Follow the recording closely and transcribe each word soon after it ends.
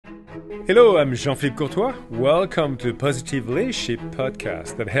Hello, I'm Jean-Philippe Courtois. Welcome to the Positive Leadership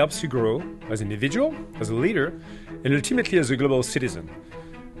podcast that helps you grow as an individual, as a leader, and ultimately as a global citizen.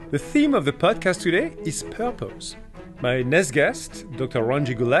 The theme of the podcast today is purpose. My next guest, Dr.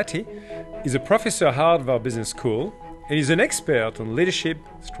 Ranjay Gulati, is a professor at Harvard Business School and is an expert on leadership,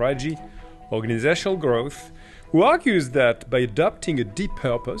 strategy, organizational growth, who argues that by adopting a deep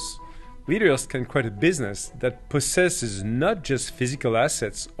purpose, leaders can create a business that possesses not just physical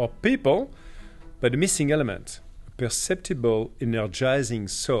assets or people, but a missing element, a perceptible, energizing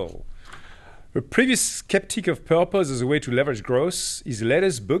soul. A previous skeptic of purpose as a way to leverage growth, his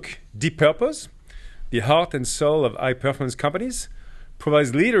latest book, Deep Purpose, The Heart and Soul of High-Performance Companies,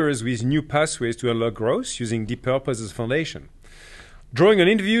 provides leaders with new pathways to unlock growth using deep purpose as a foundation. Drawing on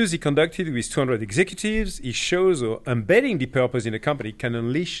interviews he conducted with 200 executives, he shows how embedding deep purpose in a company can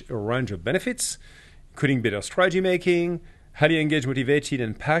unleash a range of benefits, including better strategy making, highly engaged, motivated,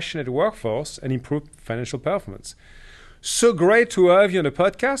 and passionate workforce, and improved financial performance. So great to have you on the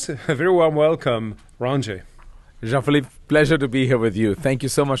podcast. A very warm welcome, Ranjay. Jean-Philippe, pleasure to be here with you. Thank you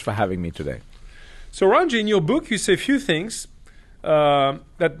so much for having me today. So Ranjay, in your book, you say a few things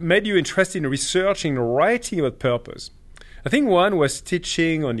that made you interested in researching and writing about purpose. I think one was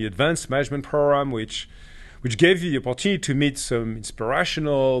teaching on the advanced management program, which gave you the opportunity to meet some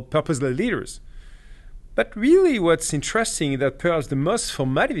inspirational, purpose-led leaders. But really what's interesting is that perhaps the most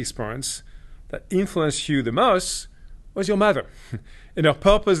formative experience that influenced you the most was your mother and her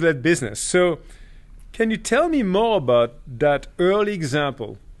purpose-led business. So can you tell me more about that early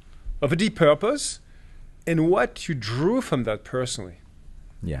example of a deep purpose and what you drew from that personally?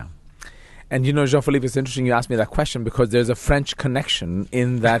 Yeah. And you know, Jean-Philippe, it's interesting you asked me that question because there's a French connection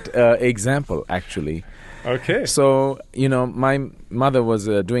in that example, actually. Okay. So, you know, my mother was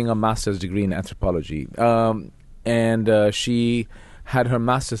doing a master's degree in anthropology, and she had her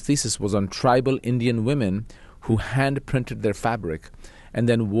master's thesis was on tribal Indian women who hand-printed their fabric and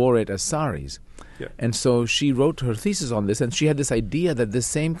then wore it as saris. Yeah. And so she wrote her thesis on this, and she had this idea that this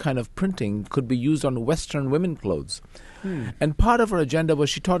same kind of printing could be used on Western women clothes. And part of her agenda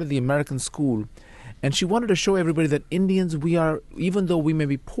was she taught at the American school, and she wanted to show everybody that Indians, we are, even though we may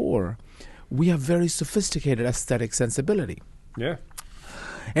be poor, we have very sophisticated aesthetic sensibility. Yeah.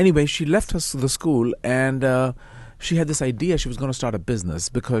 Anyway, she left the school, and she had this idea she was going to start a business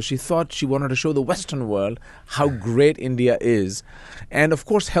because she thought she wanted to show the Western world how great India is, and of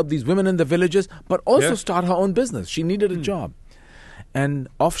course help these women in the villages, but also start her own business. She needed a job. And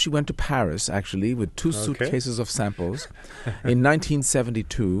off she went to Paris, actually, with 2 suitcases of samples in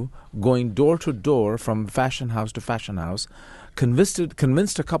 1972, going door to door from fashion house to fashion house,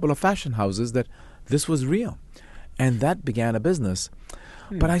 convinced a couple of fashion houses that this was real. And that began a business.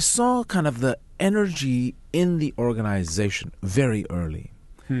 But I saw kind of the energy in the organization very early.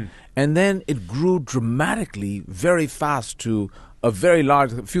 And then it grew dramatically, very fast to a very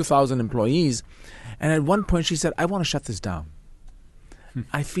large, a few thousand employees. And at one point she said, I want to shut this down.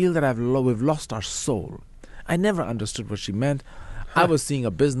 I feel that we've lost our soul. I never understood what she meant. I was seeing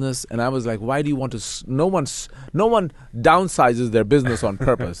a business, and I was like, why do you want to... No one downsizes their business on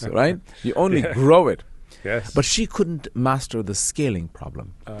purpose, right? You only grow it. Yes. But she couldn't master the scaling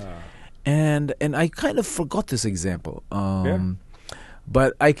problem. And I kind of forgot this example.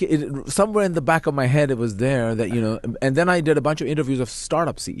 But somewhere in the back of my head, it was there that, you know... And then I did a bunch of interviews of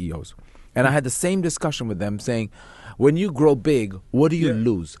startup CEOs. And I had the same discussion with them saying, when you grow big, what do you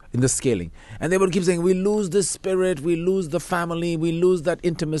lose in the scaling? And they would keep saying, we lose the spirit, we lose the family, we lose that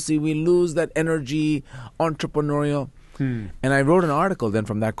intimacy, we lose that energy, entrepreneurial. And I wrote an article then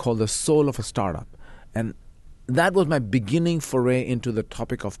from that called The Soul of a Startup. And that was my beginning foray into the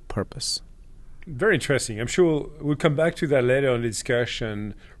topic of purpose. Very interesting. I'm sure we'll come back to that later in the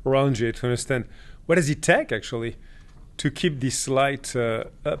discussion, Ranjay, to understand what does it take actually to keep this light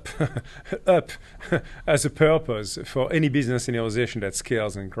up as a purpose for any business and organization that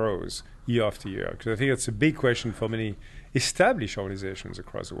scales and grows year after year? Because I think that's a big question for many established organizations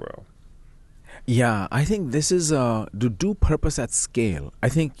across the world. Yeah, I think this is to do purpose at scale. I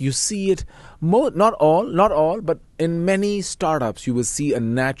think you see it, not all, but in many startups you will see a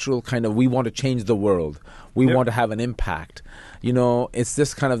natural kind of, we want to change the world. We want to have an impact. You know, it's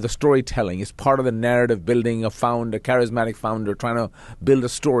this kind of the storytelling. It's part of the narrative building, a charismatic founder trying to build a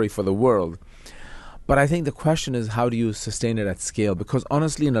story for the world. But I think the question is, how do you sustain it at scale? Because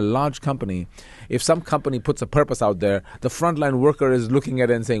honestly, in a large company, if some company puts a purpose out there, the frontline worker is looking at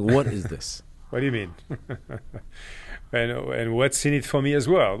it and saying, what is this? What do you mean? and what's in it for me as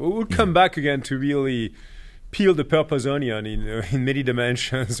well? We'll come back again to really peel the purpose onion in many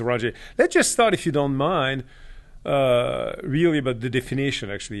dimensions, Roger. Let's just start, if you don't mind, really about the definition,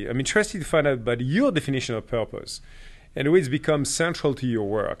 actually. I'm interested to find out about your definition of purpose and the way it's become central to your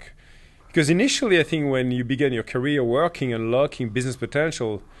work. Because initially, I think when you began your career working and unlocking business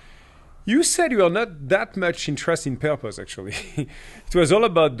potential, you said you are not that much interested in purpose, actually. It was all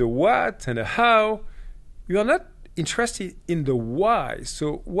about the what and the how. You are not interested in the why.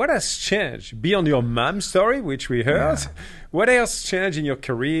 So what has changed beyond your mom story, which we heard? Yeah. What else changed in your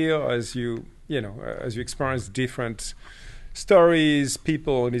career as you experience different stories,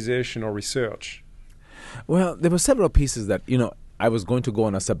 people, organization, or research? Well, there were several pieces that, I was going to go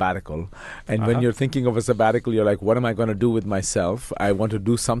on a sabbatical. And when you're thinking of a sabbatical, you're like, what am I going to do with myself? I want to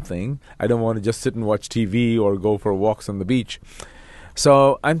do something. I don't want to just sit and watch TV or go for walks on the beach.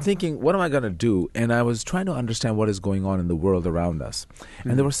 So I'm thinking, what am I going to do? And I was trying to understand what is going on in the world around us.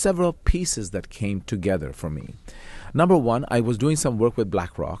 And there were several pieces that came together for me. Number one, I was doing some work with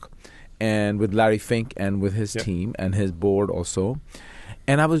BlackRock and with Larry Fink and with his team and his board also.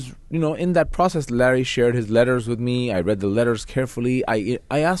 And I was, in that process, Larry shared his letters with me. I read the letters carefully. I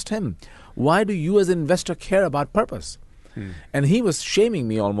asked him, why do you as an investor care about purpose? And he was shaming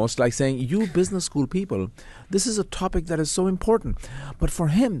me almost, like saying, you business school people, this is a topic that is so important. But for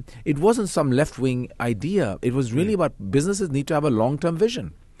him, it wasn't some left-wing idea. It was really about businesses need to have a long-term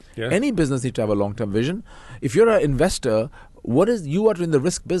vision. Yeah. Any business needs to have a long-term vision. If you're an investor, you are in the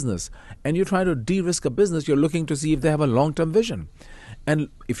risk business, and you're trying to de-risk a business, you're looking to see if they have a long-term vision. And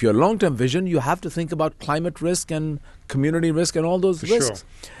if you're long-term vision, you have to think about climate risk and community risk and all those risks.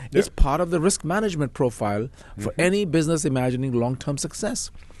 Sure. It's part of the risk management profile for any business imagining long-term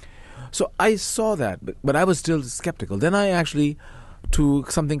success. So I saw that, but I was still skeptical. Then I actually, to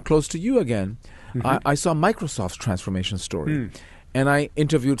something close to you again, I saw Microsoft's transformation story. And I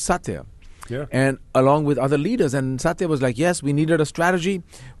interviewed Satya. Yeah. And along with other leaders. And Satya was like, yes, we needed a strategy,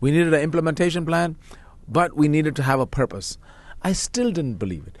 we needed an implementation plan, but we needed to have a purpose. I still didn't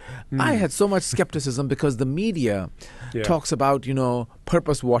believe it. I had so much skepticism because the media talks about,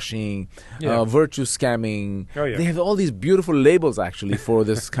 purpose washing, virtue scamming. Oh, yeah. They have all these beautiful labels, actually, for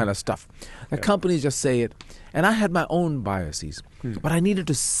this kind of stuff. The companies just say it. And I had my own biases, but I needed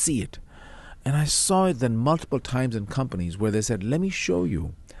to see it. And I saw it then multiple times in companies where they said, let me show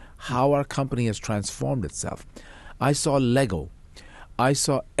you how our company has transformed itself. I saw Lego. I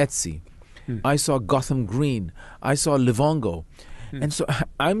saw Etsy. I saw Gotham Green. I saw Livongo. And so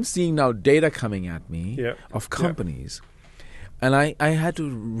I'm seeing now data coming at me of companies. And I had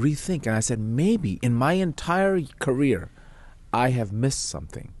to rethink. And I said, maybe in my entire career, I have missed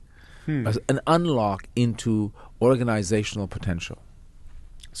something. An unlock into organizational potential.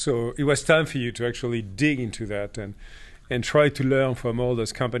 So it was time for you to actually dig into that and try to learn from all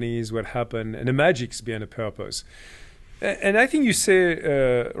those companies what happened and the magics behind the purpose. And I think you say,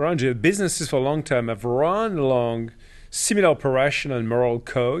 Ranjay, businesses for a long time have run along similar operational and moral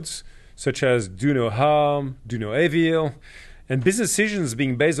codes, such as do no harm, do no evil, and business decisions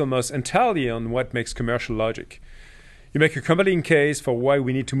being based almost entirely on what makes commercial logic. You make a compelling case for why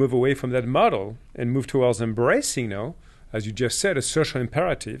we need to move away from that model and move towards embracing now, as you just said, a social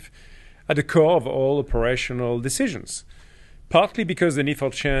imperative at the core of all operational decisions. Partly because the need for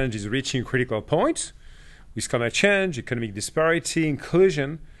change is reaching a critical point, with climate change, economic disparity,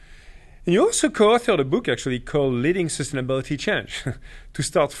 inclusion. And you also co-authored a book actually called Leading Sustainability Change to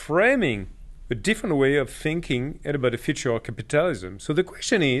start framing a different way of thinking about the future of capitalism. So the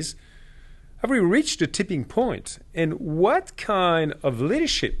question is, have we reached the tipping point? And what kind of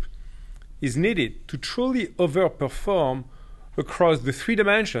leadership is needed to truly overperform across the three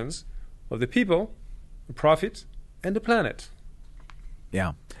dimensions of the people, the profit, and the planet?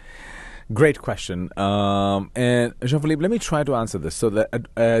 Yeah. Great question. And Jean-Philippe, let me try to answer this. So that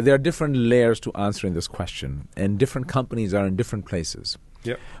there are different layers to answering this question, and different companies are in different places.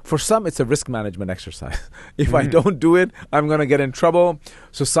 Yep. For some, it's a risk management exercise. If I don't do it, I'm going to get in trouble.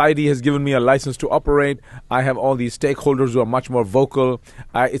 Society has given me a license to operate. I have all these stakeholders who are much more vocal.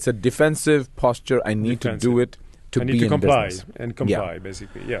 It's a defensive posture. I need to do it to be in comply business. And comply,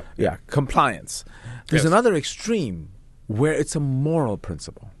 basically. Yeah, compliance. There's another extreme where it's a moral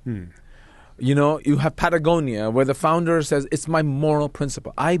principle. You have Patagonia, where the founder says, it's my moral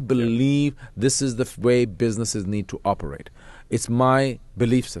principle. I believe this is the way businesses need to operate. It's my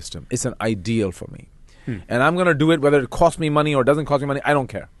belief system. It's an ideal for me. And I'm going to do it whether it costs me money or doesn't cost me money. I don't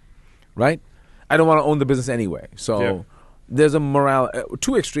care, right? I don't want to own the business anyway. So there's a morale,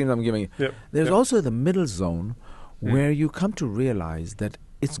 two extremes I'm giving you. There's also the middle zone where you come to realize that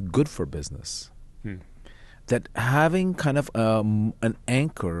it's good for business. That having kind of an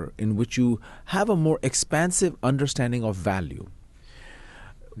anchor in which you have a more expansive understanding of value.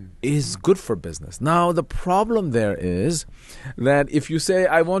 is good for business. Now, the problem there is that if you say,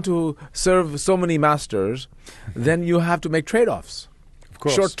 I want to serve so many masters, then you have to make trade-offs. Of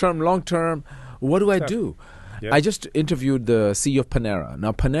course. Short-term, long-term. What do I do? Yeah. I just interviewed the CEO of Panera.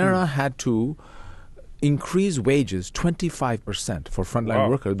 Now, Panera had to increase wages 25% for frontline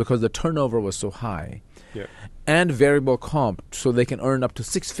workers because the turnover was so high. Yeah. And variable comp so they can earn up to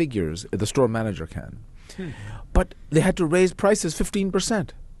 6 figures if the store manager can. But they had to raise prices 15%.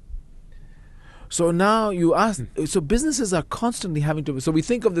 So now you ask, so businesses are constantly having to, so we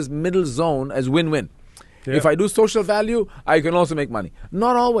think of this middle zone as win-win. Yeah. If I do social value, I can also make money.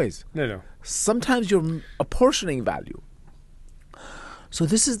 Not always. No. Sometimes you're apportioning value. So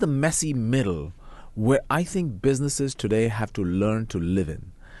this is the messy middle where I think businesses today have to learn to live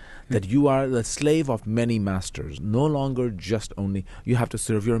in. That you are the slave of many masters, no longer just only, you have to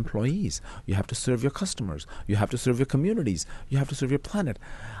serve your employees, you have to serve your customers, you have to serve your communities, you have to serve your planet.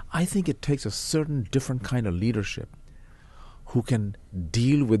 I think it takes a certain different kind of leadership who can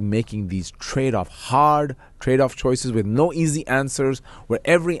deal with making these hard trade-off choices with no easy answers, where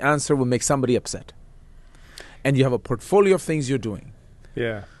every answer will make somebody upset. And you have a portfolio of things you're doing.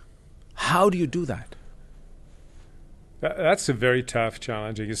 Yeah. How do you do that? That's a very tough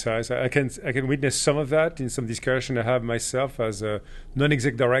challenge exercise. I can witness some of that in some discussion I have myself as a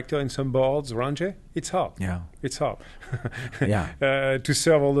non-exec director in some boards. Ranjay, it's hard. Yeah, it's hard. Yeah, to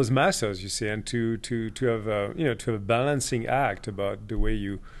serve all those masters, you see, and to have to have a balancing act about the way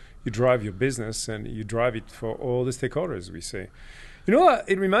you drive your business and you drive it for all the stakeholders. We say. You know,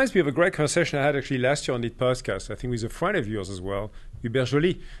 it reminds me of a great conversation I had actually last year on this podcast, I think with a friend of yours as well, Hubert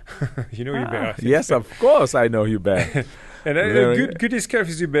Joly. You know Hubert? Yes, of course I know Hubert. And a good discussion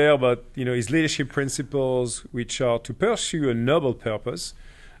with Hubert about his leadership principles, which are to pursue a noble purpose,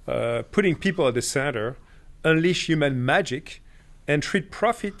 putting people at the center, unleash human magic, and treat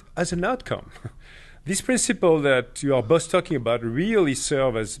profit as an outcome. This principle that you are both talking about really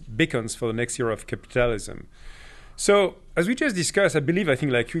serve as beacons for the next era of capitalism. So, as we just discussed, I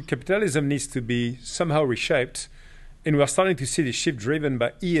think like you, capitalism needs to be somehow reshaped, and we are starting to see the shift driven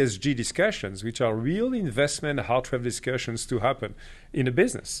by ESG discussions, which are real investment, hard-to-have discussions to happen in a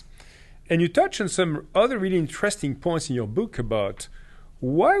business. And you touch on some other really interesting points in your book about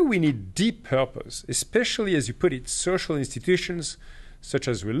why we need deep purpose, especially, as you put it, social institutions such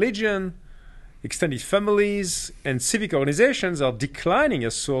as religion, extended families, and civic organizations are declining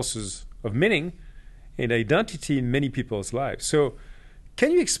as sources of meaning and identity in many people's lives. So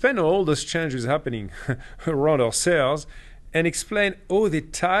can you expand on all those changes happening around ourselves and explain how they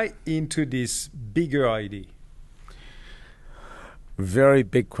tie into this bigger idea? Very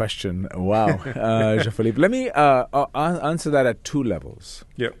big question. Wow. Jean-Philippe. Let me answer that at 2 levels.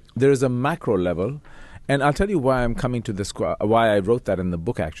 Yeah. There is a macro level, and I'll tell you why I'm coming to this, why I wrote that in the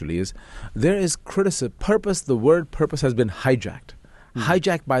book actually, is there is criticism. Purpose, the word purpose has been hijacked.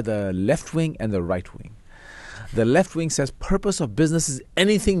 Hijacked by the left wing and the right wing. The left wing says purpose of business is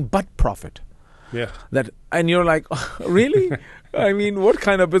anything but profit. Yeah. And you're like, oh, really? I mean, what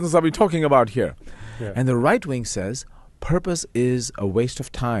kind of business are we talking about here? Yeah. And the right wing says purpose is a waste of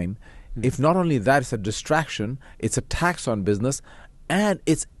time. If not only that, it's a distraction, it's a tax on business, and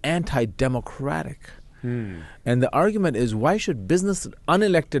it's anti-democratic. And the argument is, why should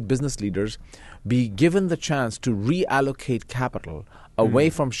unelected business leaders be given the chance to reallocate capital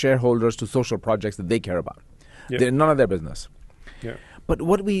away from shareholders to social projects that they care about? Yep. They're none of their business. Yeah. But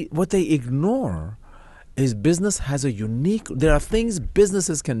what they ignore is business has there are things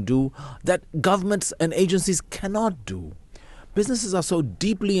businesses can do that governments and agencies cannot do. Businesses are so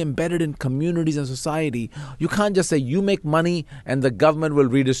deeply embedded in communities and society, you can't just say you make money and the government will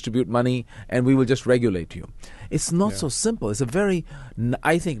redistribute money and we will just regulate you. It's not so simple. It's a very,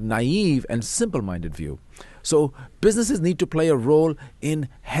 I think, naive and simple-minded view. So businesses need to play a role in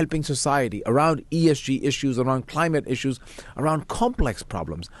helping society around ESG issues, around climate issues, around complex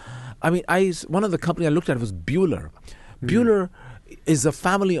problems. I mean, one of the companies I looked at was Bueller. Bueller is a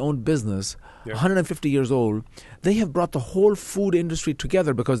family-owned business, 150 years old. They have brought the whole food industry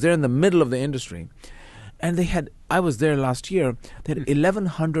together because they're in the middle of the industry. And I was there last year, they had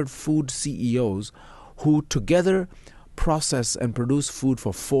 1,100 food CEOs who together process and produce food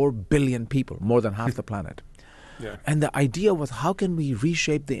for 4 billion people, more than half the planet. Yeah. And the idea was, how can we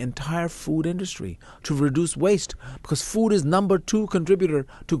reshape the entire food industry to reduce waste? Because food is number 2 contributor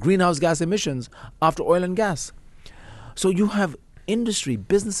to greenhouse gas emissions after oil and gas. So you have industry,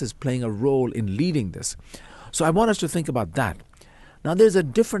 businesses playing a role in leading this. So I want us to think about that. Now, there's a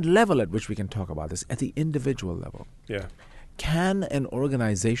different level at which we can talk about this, at the individual level. Yeah. Can an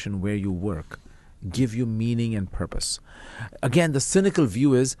organization where you work give you meaning and purpose. Again, the cynical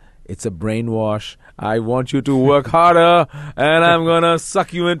view is it's a brainwash. I want you to work harder, and I'm going to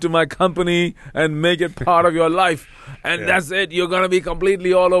suck you into my company and make it part of your life. And that's it. You're going to be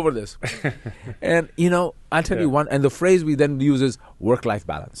completely all over this. And, I'll tell you one, and the phrase we then use is work-life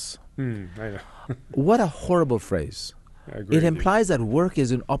balance. I know. What a horrible phrase. I agree It implies that work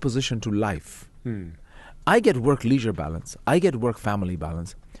is in opposition to life. I get work-leisure balance. I get work-family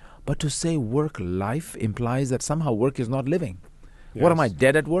balance. But to say work-life implies that somehow work is not living. Yes. What am I,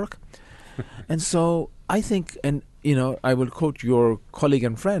 dead at work? And so I think, and I will quote your colleague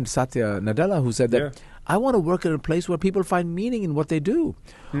and friend, Satya Nadella, who said that, I want to work in a place where people find meaning in what they do.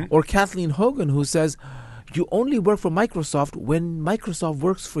 Or Kathleen Hogan, who says, you only work for Microsoft when Microsoft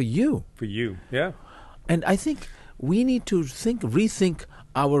works for you. For you, yeah. And I think we need to rethink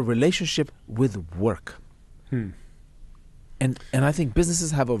our relationship with work. And I think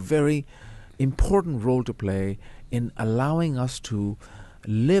businesses have a very important role to play in allowing us to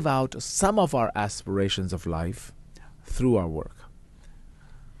live out some of our aspirations of life through our work.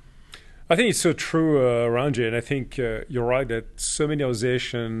 I think it's so true, Ranjay, and I think you're right that so many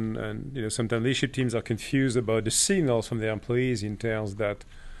organizations and sometimes leadership teams are confused about the signals from their employees in terms of that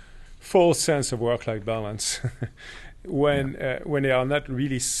false sense of work-life balance when they are not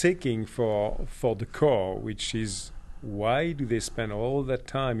really seeking for the core, which is why do they spend all that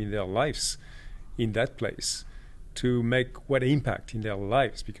time in their lives in that place to make what impact in their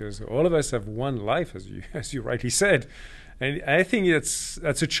lives? Because all of us have one life, as you rightly said. And I think that's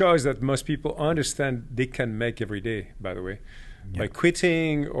a choice that most people understand they can make every day, by the way, by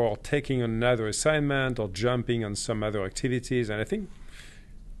quitting or taking another assignment or jumping on some other activities. And I think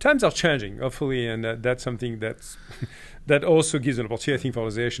times are changing, hopefully, and that's something that also gives an opportunity, I think, for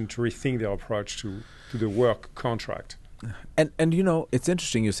organizations to rethink their approach to the work contract. And it's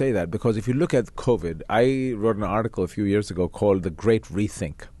interesting you say that, because if you look at COVID, I wrote an article a few years ago called The Great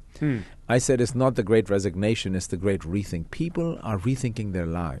Rethink. I said it's not the great resignation, it's the great rethink. People are rethinking their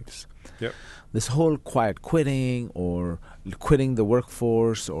lives. Yep. This whole quiet quitting or quitting the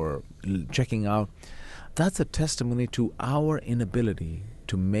workforce or checking out, that's a testimony to our inability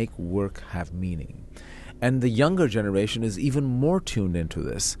to make work have meaning. And the younger generation is even more tuned into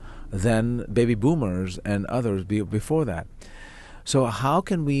this than baby boomers and others before that. So how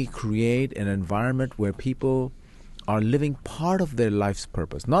can we create an environment where people are living part of their life's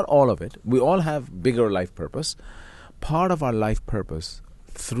purpose? Not all of it. We all have bigger life purpose. Part of our life purpose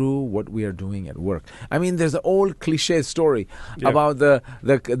through what we are doing at work. I mean, there's an old cliche story about the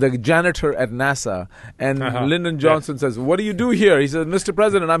janitor at NASA, and Lyndon Johnson says, "What do you do here?" He says, "Mr.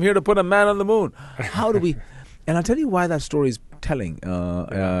 President, I'm here to put a man on the moon." How do we... And I'll tell you why that story is telling,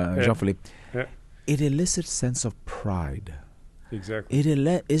 Jean-Philippe. It elicits sense of pride. Exactly.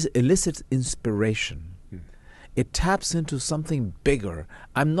 It elicits inspiration. It taps into something bigger.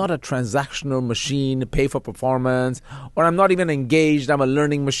 I'm not a transactional machine, pay for performance, or I'm not even engaged. I'm a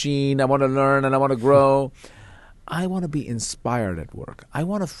learning machine. I want to learn and I want to grow. I want to be inspired at work. I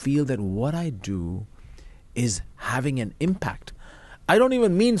want to feel that what I do is having an impact. I don't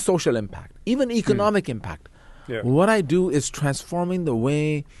even mean social impact, even economic impact. Yeah. What I do is transforming the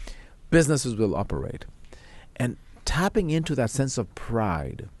way businesses will operate. And tapping into that sense of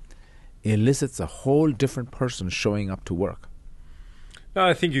pride elicits a whole different person showing up to work. No,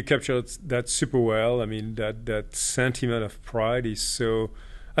 I think you captured that super well. I mean, that sentiment of pride is so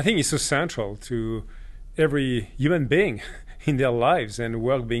central to every human being in their lives, and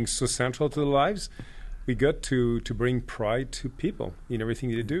work being so central to their lives, we got to bring pride to people in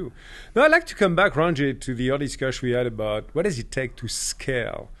everything they do. Now, I'd like to come back, Ranjay, to the early discussion we had about what does it take to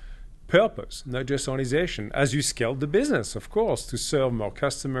scale purpose, not just organization, as you scale the business, of course, to serve more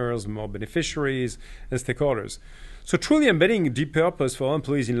customers, more beneficiaries, and stakeholders. So truly embedding deep purpose for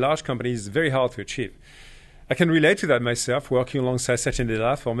employees in large companies is very hard to achieve. I can relate to that myself, working alongside Satya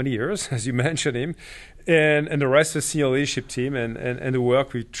Nadella for many years, as you mentioned him, and the rest of the senior leadership team and the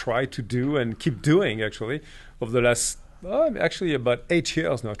work we try to do and keep doing, actually, over the last, actually about 8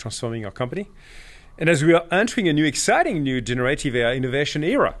 years now, transforming our company. And as we are entering a exciting new generative AI innovation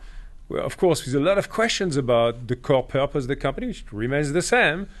era, well, of course, with a lot of questions about the core purpose of the company, which remains the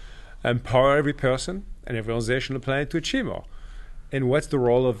same: empower every person and every organization on the planet to achieve more. And what's the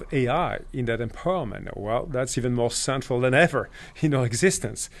role of AI in that empowerment? Well, that's even more central than ever in our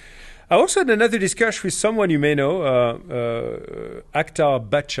existence. I also had another discussion with someone you may know, Akhtar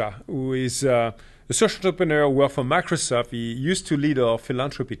Bacha, who is a social entrepreneur who worked for Microsoft. He used to lead our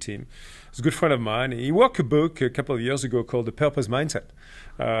philanthropy team. He's a good friend of mine. He wrote a book a couple of years ago called The Purpose Mindset.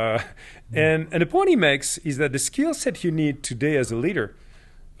 And the point he makes is that the skill set you need today as a leader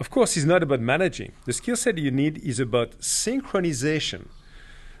of course, is not about managing. The skill set you need is about synchronization.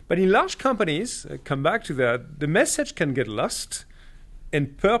 But in large companies, come back to that, the message can get lost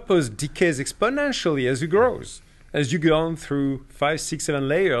and purpose decays exponentially as you grow, as you go on through 5, 6, 7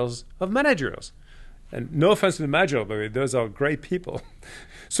 layers of managers. And no offense to the manager, by the way, those are great people.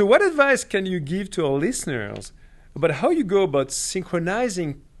 So what advice can you give to our listeners about how you go about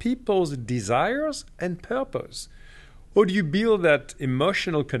synchronizing people's desires and purpose? How do you build that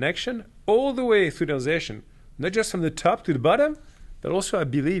emotional connection all the way through the organization, not just from the top to the bottom, but also, I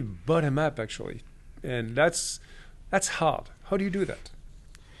believe, bottom up, actually. And that's hard. How do you do that?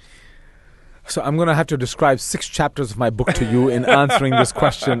 So I'm going to have to describe 6 chapters of my book to you in answering this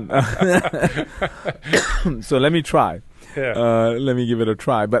question. So let me try. Yeah. Let me give it a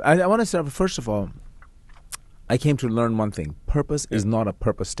try. But I want to start, first of all, I came to learn one thing. Purpose is not a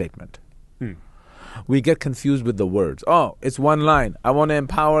purpose statement. We get confused with the words. Oh, it's one line. I want to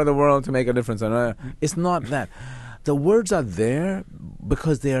empower the world to make a difference. It's not that. The words are there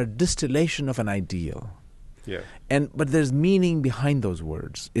because they are a distillation of an ideal. Yeah. But there's meaning behind those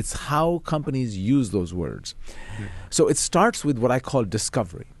words. It's how companies use those words. So it starts with what I call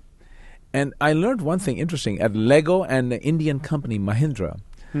discovery. And I learned one thing interesting. At Lego and the Indian company Mahindra,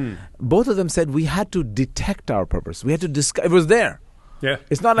 both of them said we had to detect our purpose. We had to discover. It was there. Yeah.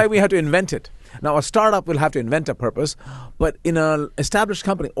 It's not like we had to invent it. Now, a startup will have to invent a purpose, but in an established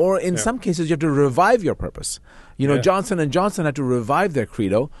company, or in some cases, you have to revive your purpose. You know, Johnson & Johnson had to revive their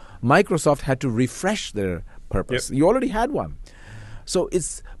credo. Microsoft had to refresh their purpose. You already had one. So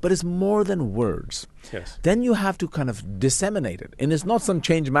it's more than words. Yes. Then you have to kind of disseminate it. And it's not some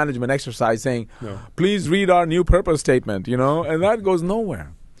change management exercise saying, please read our new purpose statement, and that goes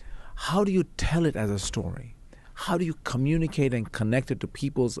nowhere. How do you tell it as a story? How do you communicate and connect it to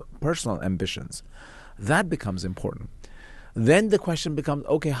people's personal ambitions? That becomes important. Then the question becomes,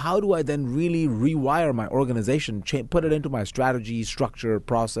 okay, how do I then really rewire my organization, put it into my strategy, structure,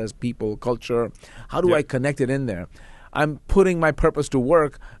 process, people, culture? How do I connect it in there? I'm putting my purpose to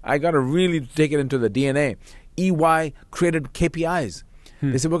work. I got to really take it into the DNA. EY created KPIs.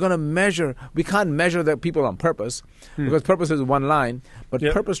 They said, we're going to measure. We can't measure the people on purpose because purpose is one line, but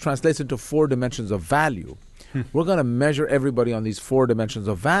purpose translates into 4 dimensions of value. We're going to measure everybody on these 4 dimensions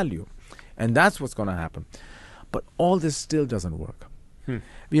of value. And that's what's going to happen. But all this still doesn't work.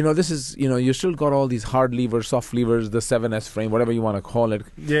 This is, you still got all these hard levers, soft levers, the 7S frame, whatever you want to call it.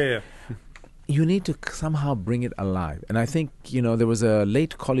 You need to somehow bring it alive. And I think, there was a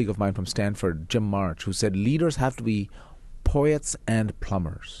late colleague of mine from Stanford, Jim March, who said leaders have to be poets and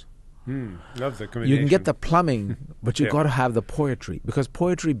plumbers. Love the combination. You can get the plumbing, but you got to have the poetry, because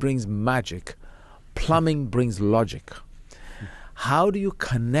poetry brings magic. Plumbing brings logic. How do you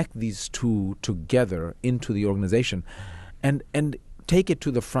connect these two together into the organization and take it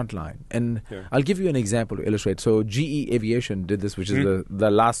to the front line? And I'll give you an example to illustrate. So GE Aviation did this, which is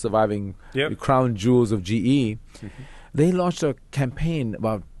the last surviving crown jewels of GE. They launched a campaign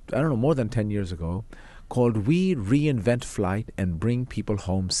about, more than 10 years ago called We Reinvent Flight and Bring People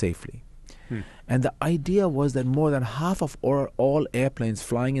Home Safely. And the idea was that more than half of all airplanes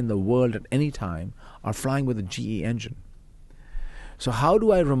flying in the world at any time are flying with a GE engine. So how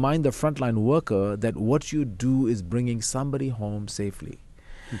do I remind the frontline worker that what you do is bringing somebody home safely?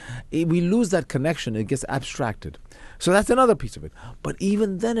 We lose that connection, it gets abstracted. So that's another piece of it. But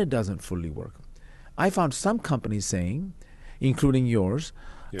even then it doesn't fully work. I found some companies saying, including yours,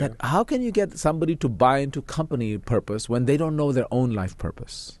 that how can you get somebody to buy into company purpose when they don't know their own life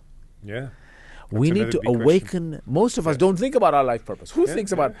purpose? We need to awaken. Most of us don't think about our life purpose. Who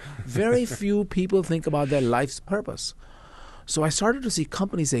thinks about? Very few people think about their life's purpose. So I started to see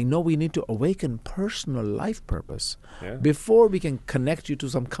companies saying, no, we need to awaken personal life purpose before we can connect you to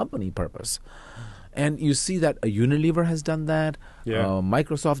some company purpose. And you see that Unilever has done that.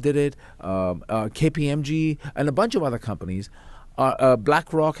 Microsoft did it. KPMG and a bunch of other companies.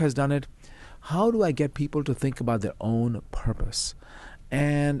 BlackRock has done it. How do I get people to think about their own purpose?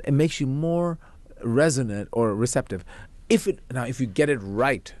 And it makes you more resonant or receptive. If you get it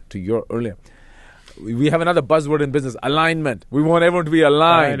right, to your earlier, we have another buzzword in business: alignment. We want everyone to be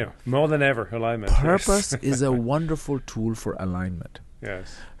aligned. I know, more than ever, alignment. Purpose is a wonderful tool for alignment.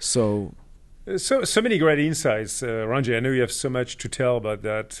 So many great insights, Ranjay. I know you have so much to tell about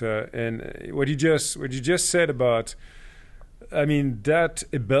that, and what you just said about, that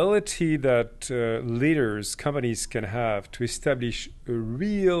ability that leaders, companies can have to establish a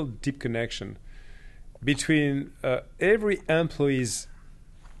real deep connection between every employee's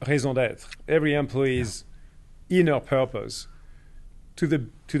raison d'être, every employee's inner purpose, to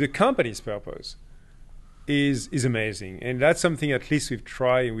the company's purpose. is amazing. And that's something at least we've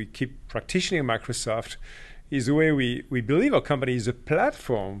tried and we keep practicing at Microsoft, is the way we believe our company is a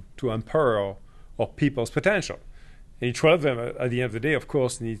platform to empower our people's potential. And each one of them, at the end of the day, of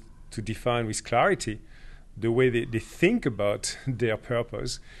course, need to define with clarity the way they think about their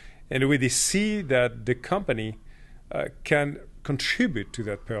purpose and the way they see that the company can contribute to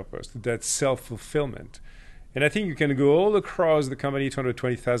that purpose, to that self-fulfillment. And I think you can go all across the company,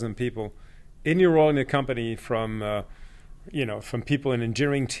 220,000 people, any role in the company, from from people in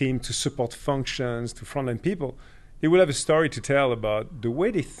engineering team to support functions to frontline people. They will have a story to tell about the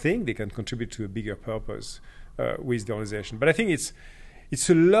way they think they can contribute to a bigger purpose with the organization. But I think it's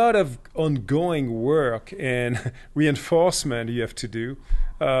a lot of ongoing work and reinforcement you have to do,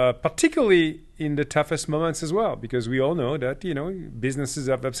 particularly in the toughest moments as well, because we all know that businesses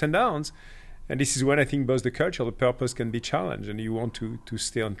have ups and downs. And this is when I think both the culture, the purpose can be challenged, and you want to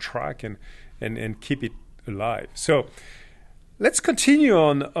stay on track and keep it alive. So let's continue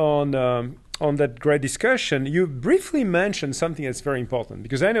on that great discussion. You briefly mentioned something that's very important,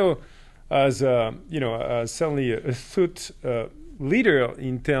 because I know as certainly a thought leader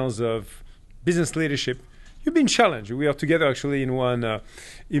in terms of business leadership, you've been challenged. We are together actually in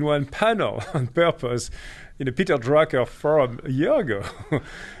one panel on purpose in the Peter Drucker Forum a year ago.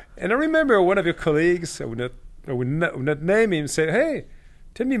 And I remember one of your colleagues, I would not name him, said, "Hey,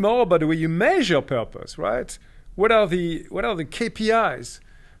 tell me more about the way you measure purpose, right? What are the KPIs?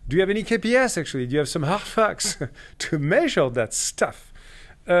 Do you have any KPIs actually? Do you have some hard facts to measure that stuff?"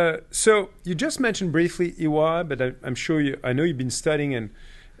 So you just mentioned briefly EY, but I'm sure I know you've been studying and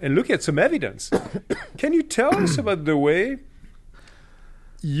looking at some evidence. Can you tell us about the way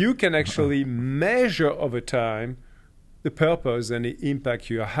you can actually measure over time the purpose and the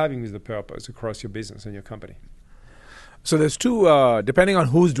impact you are having with the purpose across your business and your company? So there's two, depending on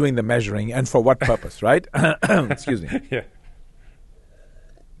who's doing the measuring and for what purpose, right? Excuse me. Yeah.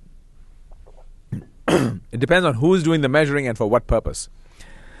 It depends on who's doing the measuring and for what purpose.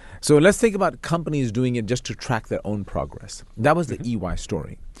 So let's think about companies doing it just to track their own progress. That was the EY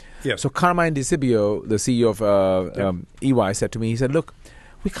story. Yeah. So Carmine DeCibio, the CEO of EY, said to me, he said, "Look,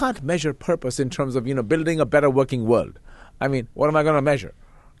 we can't measure purpose in terms of building a better working world. I mean, what am I going to measure?"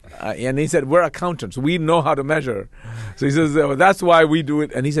 And he said, "We're accountants. We know how to measure." So he says, "That's why we do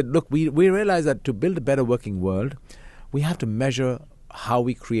it." And he said, "Look, we realize that to build a better working world, we have to measure how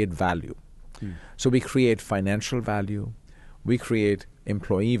we create value. So we create financial value, we create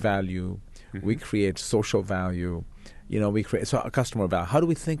employee value, we create social value, we create customer value. How do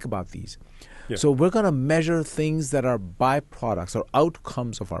we think about these?" Yeah. So we're going to measure things that are byproducts or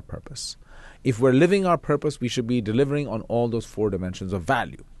outcomes of our purpose. If we're living our purpose, we should be delivering on all those 4 dimensions of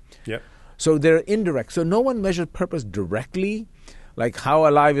value. Yep. So they're indirect. So no one measures purpose directly, like how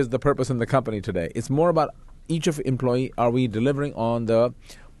alive is the purpose in the company today. It's more about each of employee, are we delivering on the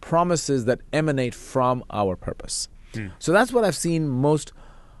promises that emanate from our purpose? So that's what I've seen most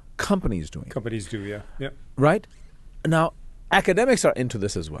companies doing. Companies do, yeah. Yep. Right? Now, academics are into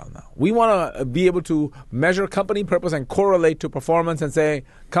this as well now. We want to be able to measure company purpose and correlate to performance and say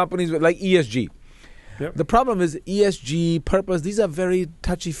companies with like ESG. Yep. The problem is ESG, purpose, these are very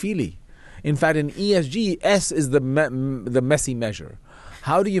touchy-feely. In fact, in ESG, S is the messy measure.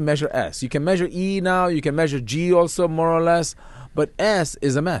 How do you measure S? You can measure E now, you can measure G also more or less, but S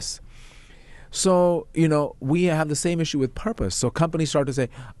is a mess. So, we have the same issue with purpose. So companies start to say,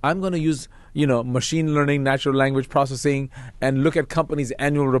 I'm going to use, machine learning, natural language processing, and look at companies'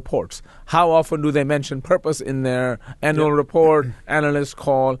 annual reports. How often do they mention purpose in their annual report, analyst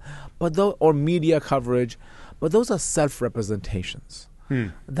call, or media coverage? But those are self-representations.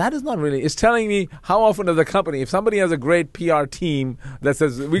 That is not really, it's telling me how often does a company, if somebody has a great PR team that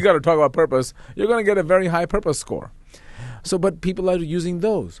says, we got to talk about purpose, you're going to get a very high purpose score. So, but people are using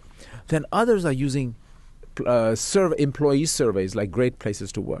those. Then others are using employee surveys like Great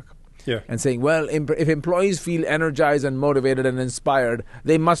Places to Work. Yeah. And saying, well, if employees feel energized and motivated and inspired,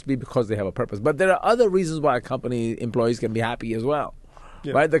 they must be because they have a purpose. But there are other reasons why employees can be happy as well.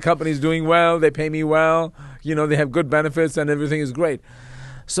 Yeah. Right? The company's doing well, they pay me well, they have good benefits and everything is great.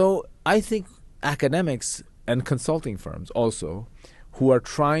 So I think academics and consulting firms also who are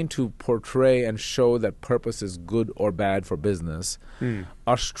trying to portray and show that purpose is good or bad for business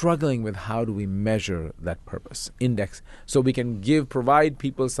are struggling with how do we measure that purpose, index, so we can provide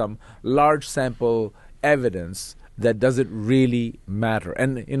people some large sample evidence that does it really matter.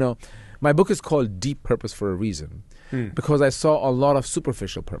 And, my book is called Deep Purpose for a reason because I saw a lot of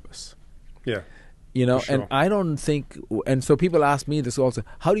superficial purpose. Yeah. Sure. And I don't think, and so people ask me this also,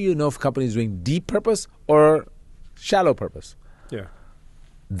 how do you know if a company is doing deep purpose or shallow purpose? Yeah.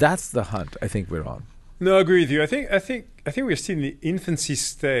 That's the hunt I think we're on. No, I agree with you. I think we're still in the infancy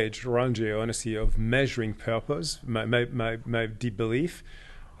stage, Ranjay, honestly, of measuring purpose. My deep belief.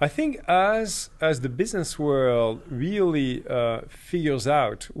 I think as the business world really figures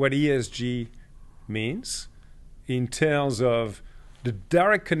out what ESG means in terms of the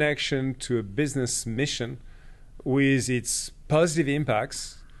direct connection to a business mission with its positive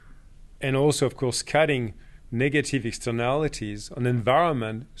impacts, and also, of course, cutting negative externalities on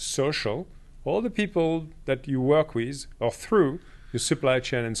environment, social, all the people that you work with or through your supply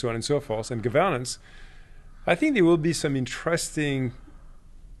chain and so on and so forth, and governance, I think there will be some interesting,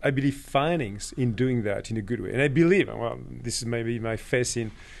 I believe, findings in doing that in a good way. And I believe, well, this is maybe my faith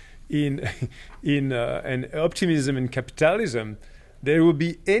in an optimism in capitalism, there will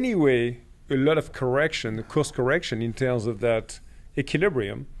be anyway a lot of correction, course correction in terms of that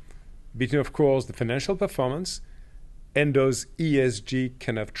equilibrium between, of course, the financial performance and those ESG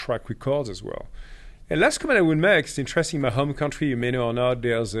kind of track records as well. And last comment I would make, it's interesting, in my home country, you may know or not,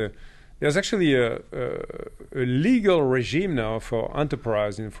 there's actually a legal regime now for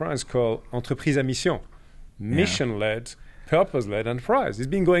enterprise in France called entreprise à mission, mission-led, purpose-led enterprise. It's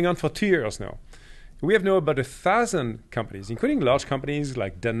been going on for 2 years now. We have now about 1,000 companies, including large companies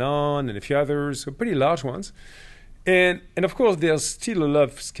like Danone and a few others, so pretty large ones. And of course, there's still a lot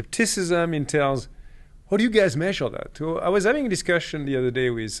of skepticism in terms, how do you guys measure that? So I was having a discussion the other day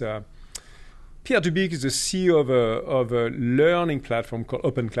with Pierre Dubic, is the CEO of a learning platform called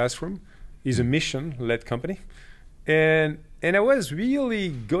Open Classroom. He's a mission-led company. And I was really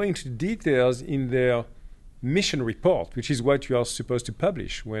going to details in their mission report, which is what you are supposed to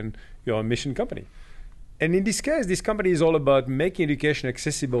publish when you're a mission company. And in this case, this company is all about making education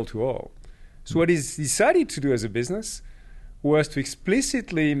accessible to all. So what he's decided to do as a business was to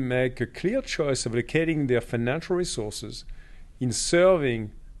explicitly make a clear choice of allocating their financial resources in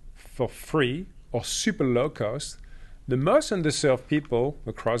serving for free or super low cost the most underserved people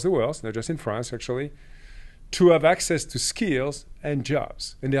across the world, not just in France actually, to have access to skills and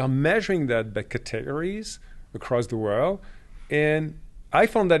jobs. And they are measuring that by categories across the world. And I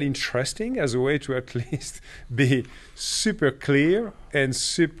found that interesting as a way to at least be super clear and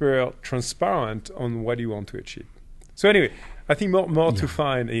super transparent on what you want to achieve. So anyway, I think more to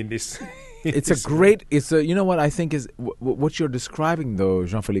find in this. You know what I think is, what you're describing though,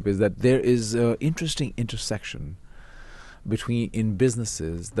 Jean-Philippe, is that there is an interesting intersection in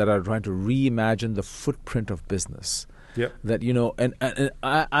businesses that are trying to reimagine the footprint of business. Yep. That, and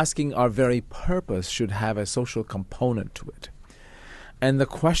asking our very purpose should have a social component to it. And the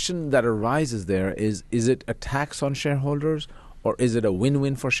question that arises there is it a tax on shareholders or is it a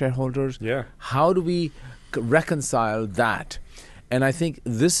win-win for shareholders? Yeah. How do we reconcile that? And I think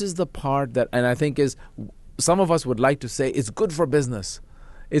this is the part that, and I think is, some of us would like to say it's good for business.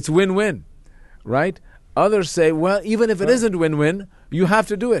 It's win-win, right? Others say, well, even if it isn't win-win, you have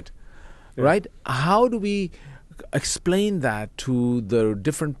to do it, right? How do we explain that to the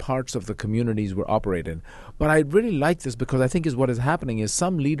different parts of the communities we operate in? But I really like this because I think what is happening is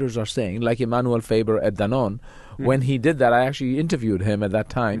some leaders are saying, like Emmanuel Faber at Danone, when he did that, I actually interviewed him at that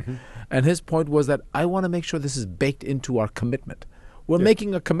time, and his point was that I want to make sure this is baked into our commitment. We're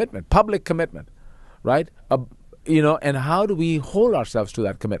making a commitment, public commitment, right? And how do we hold ourselves to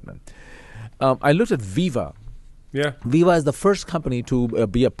that commitment? I looked at Viva. Yeah. Viva is the first company to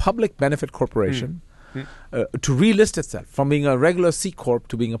be a public benefit corporation, to relist itself from being a regular C Corp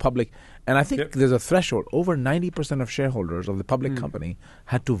to being a public. And I think there's a threshold. Over 90% of shareholders of the public company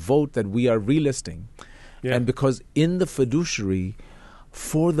had to vote that we are relisting. Yeah. And because in the fiduciary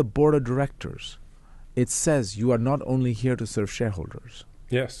for the board of directors, it says you are not only here to serve shareholders.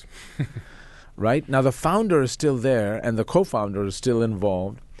 Yes. Right? Now the founder is still there and the co-founder is still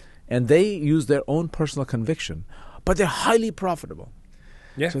involved, and they use their own personal conviction, but they're highly profitable.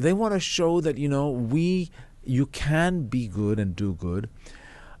 Yeah. So they want to show that, you can be good and do good.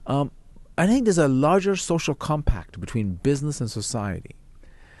 I think there's a larger social compact between business and society.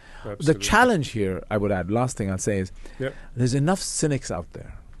 Absolutely. The challenge here, I would add, last thing I'd say is there's enough cynics out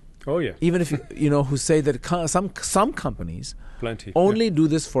there. Oh yeah. Even if who say that some companies only do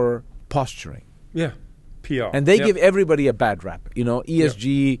this for posturing. Yeah. PR. And they give everybody a bad rap.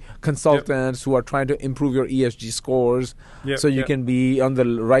 ESG consultants who are trying to improve your ESG scores so you can be on the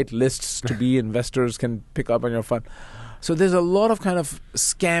right lists to be investors can pick up on your fund. So there's a lot of kind of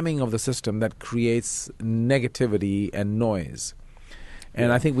scamming of the system that creates negativity and noise.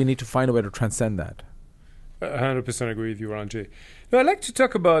 And I think we need to find a way to transcend that. 100% agree with you, Ranjay. Now, I'd like to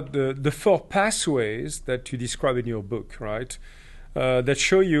talk about the 4 pathways that you describe in your book, right? That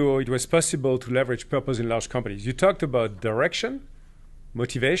show you it was possible to leverage purpose in large companies. You talked about direction,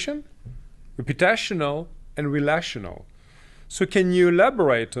 motivation, reputational, and relational. So can you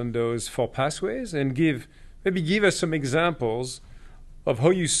elaborate on those 4 pathways and give us some examples of how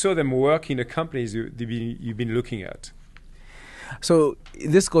you saw them work in the companies you've been looking at? So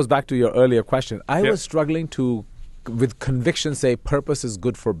this goes back to your earlier question. I was struggling to, with conviction, say purpose is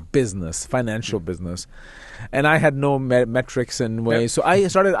good for business, financial business. And I had no metrics and ways. So I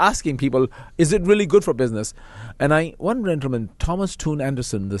started asking people, is it really good for business? And one gentleman, Thomas Thune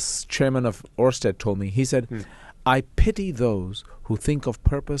Anderson, the chairman of Ørsted, told me, he said, I pity those who think of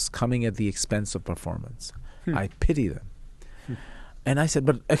purpose coming at the expense of performance. I pity them. And I said,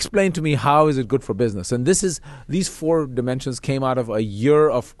 but explain to me, how is it good for business? And these 4 dimensions came out of a year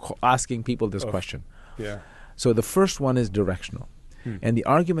of asking people this question. Yeah. So the first one is directional. And the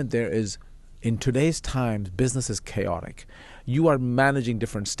argument there is, in today's times, business is chaotic. You are managing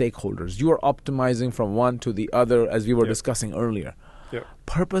different stakeholders. You are optimizing from one to the other, as we were discussing earlier.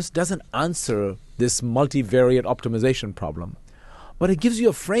 Purpose doesn't answer this multivariate optimization problem, but it gives you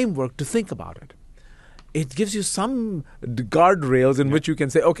a framework to think about it. It gives you some guardrails in which you can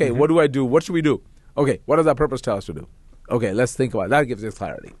say, okay, what do I do? What should we do? Okay, what does that purpose tell us to do? Okay, let's think about it. That gives us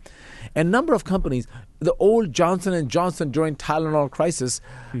clarity. And a number of companies, the old Johnson & Johnson during Tylenol crisis,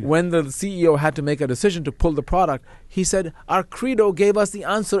 when the CEO had to make a decision to pull the product, he said, our credo gave us the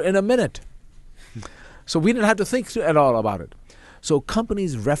answer in a minute. So we didn't have to think at all about it. So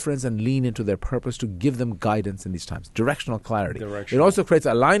companies reference and lean into their purpose to give them guidance in these times, directional clarity. It also creates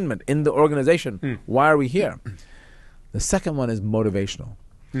alignment in the organization. Why are we here? The second one is motivational.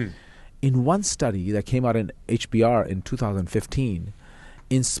 In one study that came out in HBR in 2015,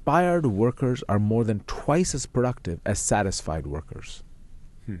 inspired workers are more than twice as productive as satisfied workers.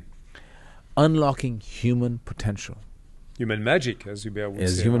 Unlocking human potential. Human magic, as Hubert would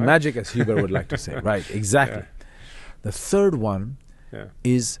say. Human magic, as Hubert would like to say. Right, exactly. The third one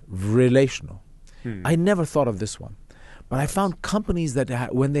is relational. I never thought of this one. But I found companies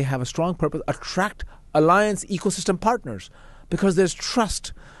that, when they have a strong purpose, attract alliance ecosystem partners because there's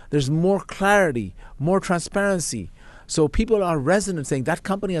trust, there's more clarity, more transparency. So people are resonant, saying that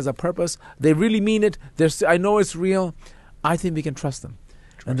company has a purpose, they really mean it, I know it's real, I think we can trust them.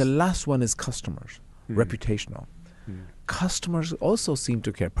 And the last one is customers, reputational. Customers also seem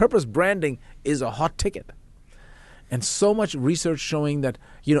to care. Purpose branding is a hot ticket. And so much research showing that,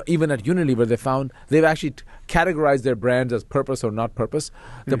 even at Unilever, they've actually categorized their brands as purpose or not purpose.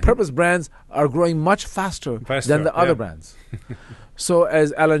 The purpose brands are growing much faster than the other brands. So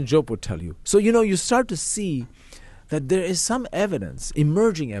as Alan Jope would tell you. So, you start to see that there is some evidence,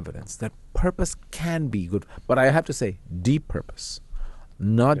 emerging evidence, that purpose can be good. But I have to say, deep purpose,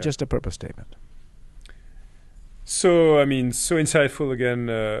 not just a purpose statement. So, so insightful again,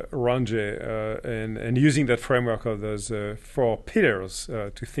 Ranjay, and using that framework of those 4 pillars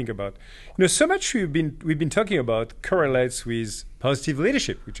to think about. So much we've been talking about correlates with positive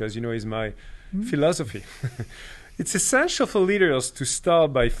leadership, which, as you know, is my philosophy. It's essential for leaders to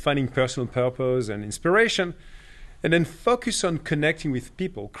start by finding personal purpose and inspiration, and then focus on connecting with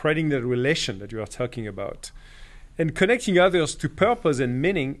people, creating that relation that you are talking about, and connecting others to purpose and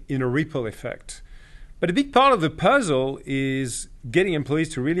meaning in a ripple effect. But a big part of the puzzle is getting employees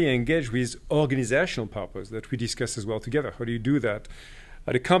to really engage with organizational purpose that we discussed as well together. How do you do that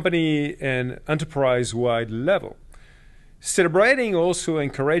at a company and enterprise-wide level? Celebrating, also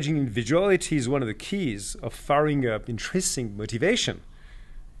encouraging individuality is one of the keys of firing up intrinsic motivation.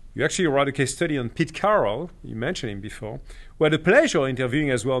 You actually wrote a case study on Pete Carroll, you mentioned him before, who had the pleasure of interviewing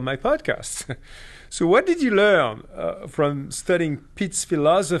as well on my podcast. So what did you learn from studying Pete's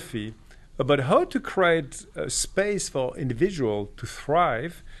philosophy about how to create a space for individual to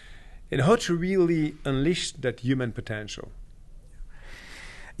thrive and how to really unleash that human potential?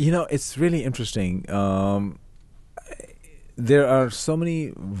 It's really interesting. There are so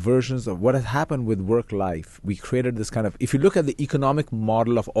many versions of what has happened with work life. We created this kind of, if you look at the economic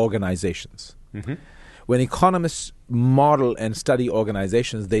model of organizations, when economists model and study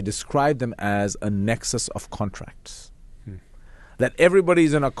organizations, they describe them as a nexus of contracts. That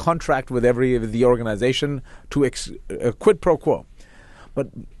everybody's in a contract with the organization to quid pro quo. But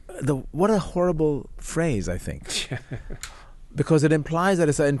what a horrible phrase, I think. Because it implies that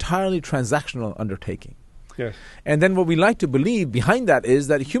it's an entirely transactional undertaking. Yes. And then what we like to believe behind that is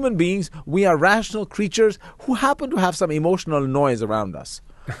that human beings, we are rational creatures who happen to have some emotional noise around us.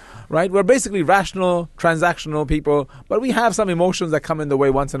 Right? We're basically rational, transactional people, but we have some emotions that come in the way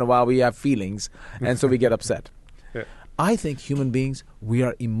once in a while. We have feelings, and so we get upset. Yeah. I think human beings, we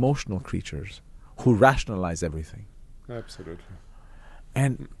are emotional creatures who rationalize everything. Absolutely.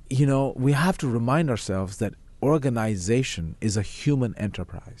 And, we have to remind ourselves that organization is a human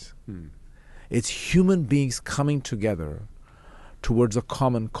enterprise. It's human beings coming together towards a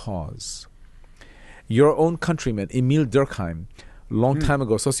common cause. Your own countryman, Emile Durkheim, long time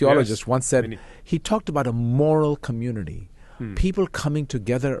ago, sociologist, once said, he talked about a moral community, people coming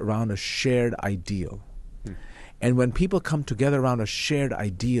together around a shared ideal. And when people come together around a shared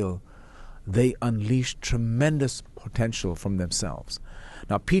ideal, they unleash tremendous potential from themselves.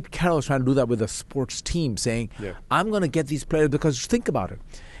 Now, Pete Carroll is trying to do that with a sports team, saying, I'm going to get these players, because think about it.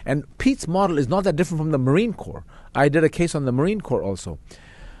 And Pete's model is not that different from the Marine Corps. I did a case on the Marine Corps also.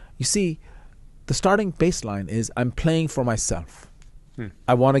 You see, the starting baseline is I'm playing for myself.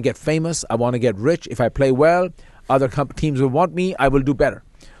 I want to get famous. I want to get rich. If I play well, other teams will want me. I will do better.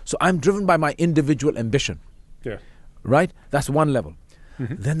 So I'm driven by my individual ambition. Right? That's one level.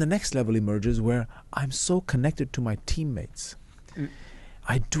 Then the next level emerges where I'm so connected to my teammates.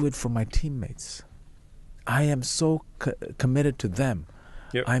 I do it for my teammates. I am so committed to them.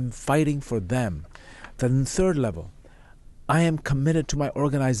 I'm fighting for them. Then the third level, I am committed to my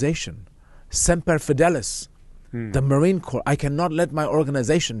organization. Semper Fidelis, the Marine Corps. I cannot let my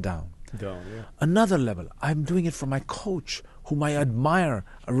organization down. Another level, I'm doing it for my coach, whom I admire,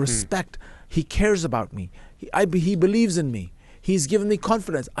 I respect. He cares about me. He believes in me. He's given me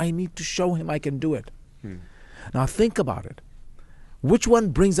confidence. I need to show him I can do it. Now think about it. Which one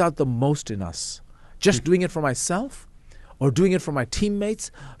brings out the most in us? Just doing it for myself? Or doing it for my teammates?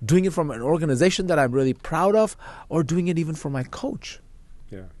 Doing it from an organization that I'm really proud of? Or doing it even for my coach?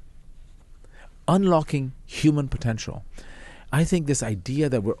 Unlocking human potential. I think this idea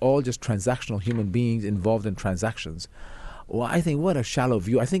that we're all just transactional human beings involved in transactions, well, I think what a shallow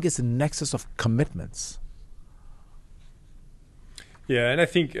view. I think it's a nexus of commitments. And I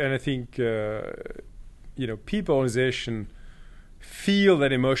think people, organization feel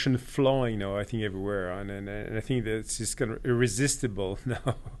that emotion flowing I think everywhere, and I think that it's just kind of irresistible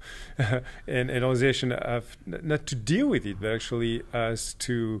now. and organization have not to deal with it, but actually as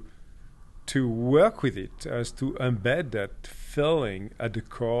to work with it, as to embed that feeling at the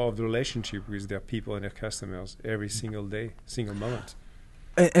core of the relationship with their people and their customers every single day, single moment.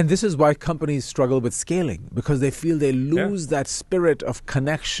 And this is why companies struggle with scaling, because they feel they lose that spirit of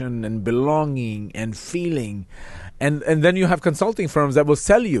connection and belonging and feeling. And then you have consulting firms that will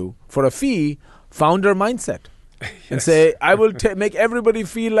sell you for a fee founder mindset. And say, I will make everybody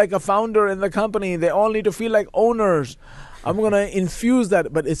feel like a founder in the company. They all need to feel like owners. I'm going to infuse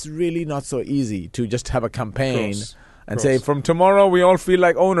that. But it's really not so easy to just have a campaign and say, from tomorrow we all feel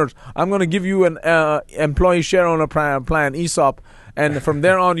like owners. I'm going to give you an employee share owner plan, ESOP. And from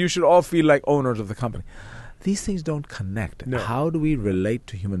there on, you should all feel like owners of the company. These things don't connect. How do we relate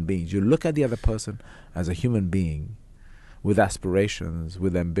to human beings? You look at the other person as a human being with aspirations,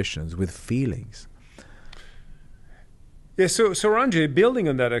 with ambitions, with feelings. So Ranjay, building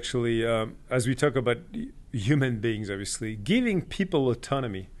on that actually, as we talk about human beings, obviously, giving people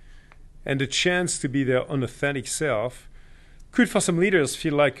autonomy and the chance to be their own authentic self could for some leaders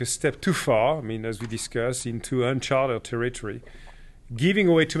feel like a step too far, I mean, as we discussed, into uncharted territory, giving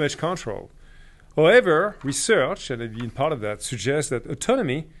away too much control. However, research, and I've been part of that, suggests that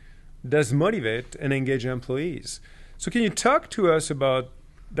autonomy does motivate and engage employees. So can you talk to us about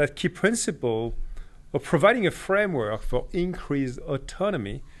that key principle of providing a framework for increased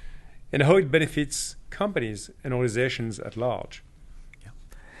autonomy and how it benefits companies and organizations at large?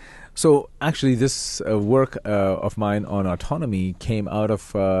 So actually this work of mine on autonomy came out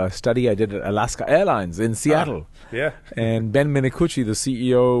of a study I did at Alaska Airlines in Seattle. And Ben Minicucci, the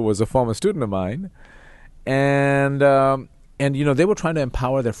CEO, was a former student of mine. And they were trying to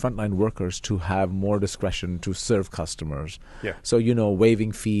empower their frontline workers to have more discretion to serve customers. So,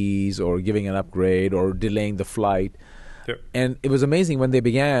 waiving fees or giving an upgrade or delaying the flight. And it was amazing when they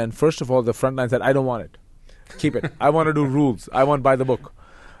began. First of all, the frontline said, I don't want it. Keep it. I want to do rules. I want by the book.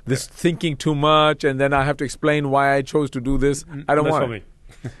 This thinking too much, and then I have to explain why I chose to do this. I don't want it.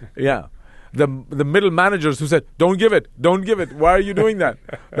 The middle managers who said, don't give it. Why are you doing that?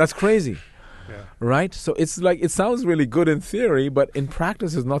 That's crazy. Right? So it's like, it sounds really good in theory, but in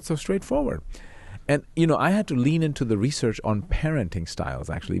practice it's not so straightforward. And, I had to lean into the research on parenting styles,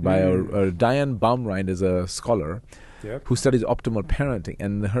 actually, by Diane Baumrind is a scholar who studies optimal parenting.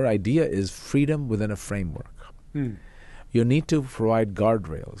 And her idea is freedom within a framework. You need to provide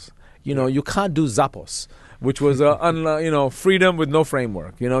guardrails. You can't do Zappos, which was freedom with no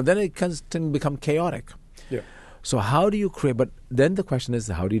framework. Then it can become chaotic. So how do you create? But then the question is,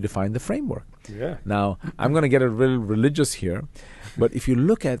 how do you define the framework? Now, I'm going to get a little religious here, but if you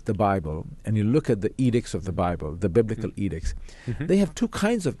look at the Bible and you look at the edicts of the Bible, the biblical edicts, they have two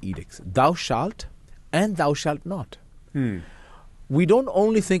kinds of edicts: thou shalt and thou shalt not. we don't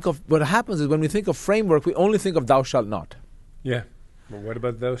only think of, what happens is when we think of framework, we only think of thou shalt not. Yeah. Well, what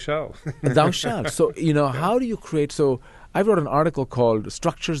about thou shalt? Thou shalt. So, how do you create, so I wrote an article called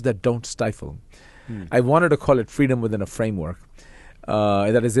Structures That Don't Stifle. I wanted to call it Freedom Within a Framework.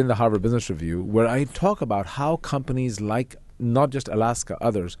 That is in the Harvard Business Review, where I talk about how companies like not just Alaska,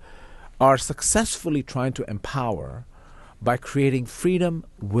 others, are successfully trying to empower by creating freedom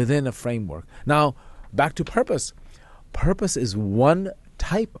within a framework. Now, back to purpose. Purpose is one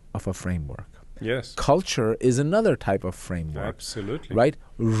type of a framework. Yes. Culture is another type of framework. Absolutely. Right?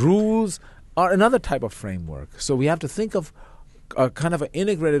 Rules are another type of framework. So we have to think of a kind of an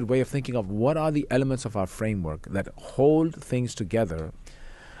integrated way of thinking of what are the elements of our framework that hold things together.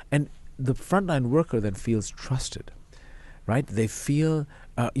 And the frontline worker then feels trusted, right? They feel,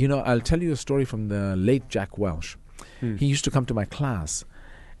 I'll tell you a story from the late Jack Welch. He used to come to my class,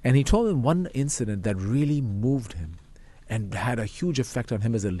 and he told me one incident that really moved him and had a huge effect on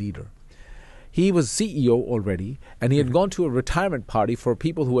him as a leader. He was CEO already, and he had gone to a retirement party for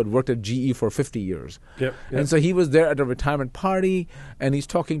people who had worked at GE for 50 years. Yep. And so he was there at a retirement party, and he's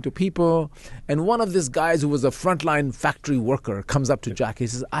talking to people, and one of these guys who was a frontline factory worker comes up to Jack. He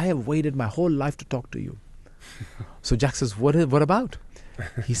says, I have waited my whole life to talk to you. So Jack says, what about?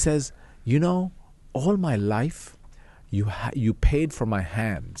 He says, all my life, you paid for my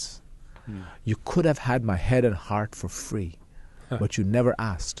hands. You could have had my head and heart for free, but you never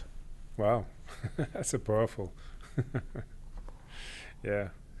asked. Wow. That's so powerful. Yeah.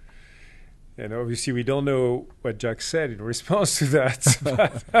 And obviously we don't know what Jack said in response to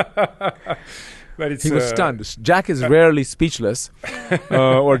that. But it's, he was stunned. Jack is rarely speechless,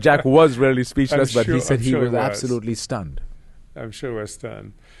 or Jack was rarely speechless, but he said he was absolutely stunned. I'm sure he was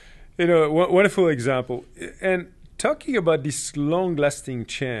stunned. Wonderful example. And talking about this long-lasting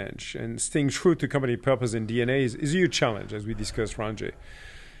change and staying true to company purpose and DNA is a huge challenge, as we discussed, Ranjay.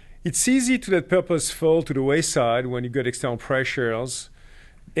 It's easy to let purpose fall to the wayside when you get external pressures.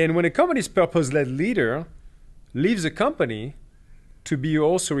 And when a company's purpose-led leader leaves a company to be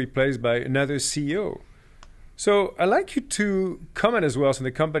also replaced by another CEO. So I'd like you to comment as well on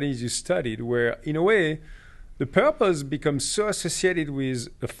the companies you studied where, in a way, the purpose becomes so associated with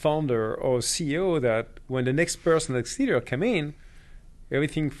a founder or a CEO that when the next person, next leader came in,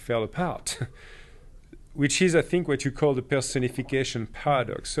 everything fell apart. Which is, I think, what you call the personification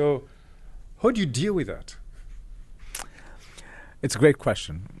paradox. So how do you deal with that? It's a great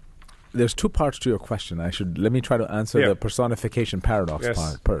question. There's two parts to your question. Let me try to answer the personification paradox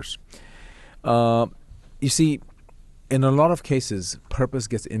part first. You see, in a lot of cases, purpose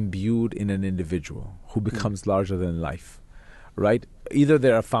gets imbued in an individual who becomes larger than life, right? Either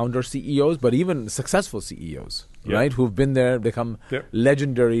they are founder CEOs, but even successful CEOs, right? Who've been there, become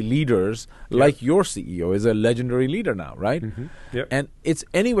legendary leaders, like your CEO is a legendary leader now, right? And it's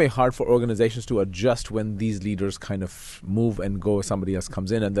anyway hard for organizations to adjust when these leaders kind of move and go, somebody else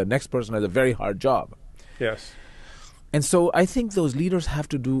comes in, and the next person has a very hard job. Yes. And so I think those leaders have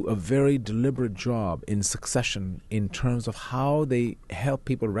to do a very deliberate job in succession in terms of how they help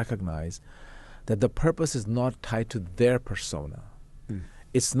people recognize that the purpose is not tied to their persona.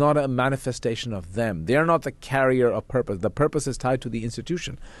 It's not a manifestation of them. They're not the carrier of purpose. The purpose is tied to the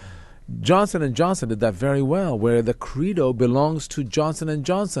institution. Johnson & Johnson did that very well, where the credo belongs to Johnson &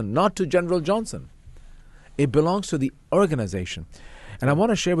 Johnson, not to General Johnson. It belongs to the organization. And I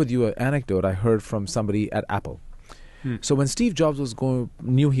want to share with you an anecdote I heard from somebody at Apple. So when Steve Jobs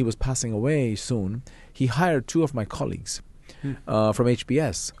knew he was passing away soon, he hired two of my colleagues from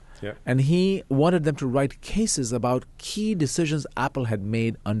HBS. And he wanted them to write cases about key decisions Apple had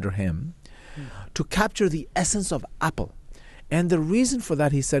made under him to capture the essence of Apple. And the reason for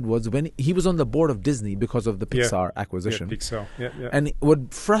that, he said, was when he was on the board of Disney because of the Pixar acquisition. Pixar. And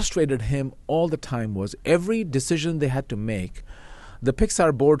what frustrated him all the time was every decision they had to make, the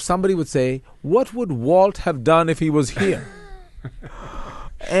Pixar board, somebody would say, what would Walt have done if he was here?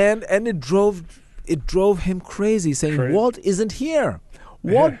 and it drove him crazy, saying, Walt isn't here.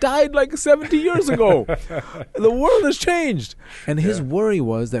 Walt died like 70 years ago. The world has changed. And his worry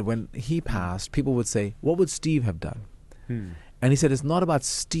was that when he passed, people would say, what would Steve have done? And he said, it's not about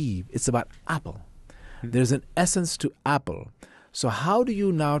Steve, it's about Apple. There's an essence to Apple. So how do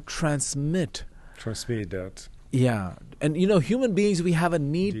you now transmit that? Yeah. And, human beings, we have a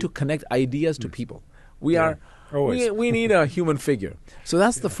need to connect ideas to people. We need a human figure. So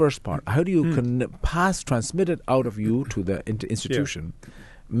that's the first part. How do you transmit it out of you to the institution,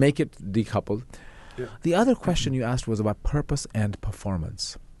 make it decoupled? The other question you asked was about purpose and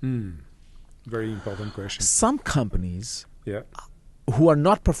performance. Very important question. Some companies who are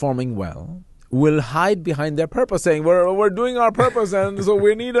not performing well will hide behind their purpose, saying, we're doing our purpose, and so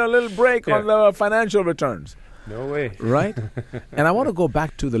we need a little break on the financial returns. No way. Right? And I want to go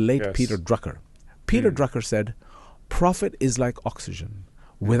back to the late Peter Drucker. Peter Drucker said, profit is like oxygen.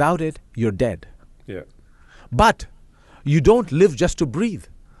 Without it, you're dead. Yeah. But you don't live just to breathe.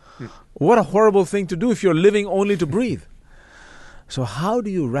 What a horrible thing to do if you're living only to breathe. So how do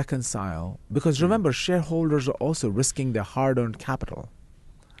you reconcile? Because remember, shareholders are also risking their hard-earned capital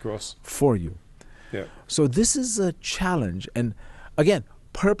for you. Yeah. So this is a challenge. And again,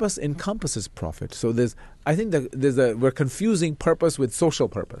 purpose encompasses profit. So I think that we're confusing purpose with social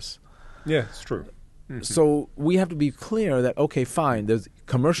purpose. Yeah, it's true. Mm-hmm. So we have to be clear that, okay, fine, there's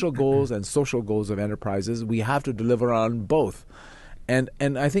commercial goals and social goals of enterprises. We have to deliver on both. And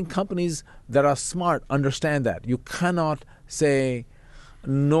I think companies that are smart understand that. You cannot say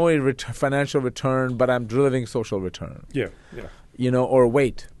no financial return, but I'm delivering social return. Yeah, yeah. Or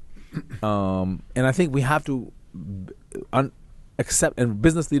wait. And I think we have to accept, and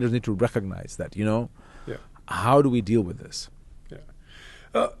business leaders need to recognize that, Yeah. How do we deal with this?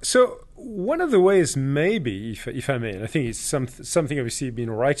 Yeah. So one of the ways, maybe, if I may, and I think it's something obviously you've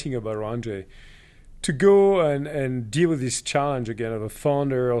been writing about, Ranjay, to go and deal with this challenge again of a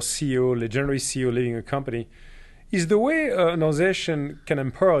founder or CEO, legendary CEO leading a company, is the way an organization can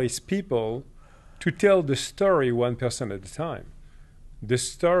empower its people to tell the story one person at a time. The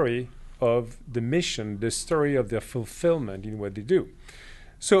story of the mission, the story of their fulfillment in what they do.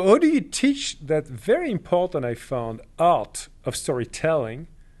 So how do you teach that very important, I found, art of storytelling,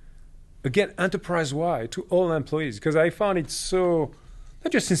 again, enterprise-wide to all employees? Because I found it so,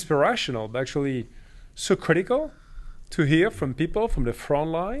 not just inspirational, but actually so critical to hear from people from the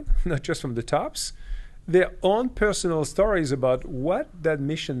front line, not just from the tops, their own personal stories about what that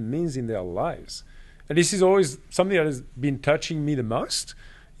mission means in their lives. And this is always something that has been touching me the most,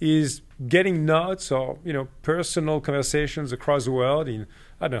 is getting notes or personal conversations across the world in,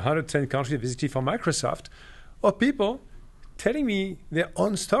 110 countries I visited for Microsoft, or people telling me their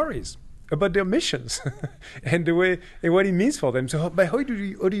own stories about their missions and the way and what it means for them. So how do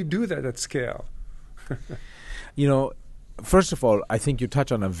you do that at scale? First of all, I think you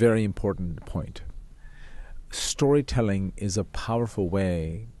touch on a very important point. Storytelling is a powerful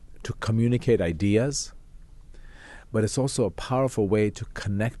way to communicate ideas, but it's also a powerful way to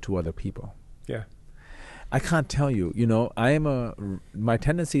connect to other people. Yeah. I can't tell you, my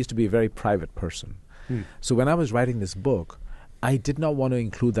tendency is to be a very private person. So when I was writing this book, I did not want to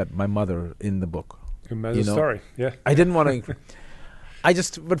include my mother in the book. Your mother's story, yeah. I didn't want to include.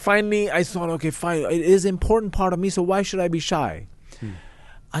 But finally I thought, okay, fine, it is an important part of me, so why should I be shy?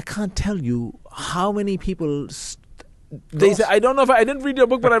 I can't tell you how many people, they say, I don't know if I didn't read your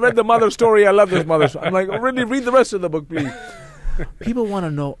book, but I read the mother story, I love this mother story. I'm like, really, read the rest of the book, please. People want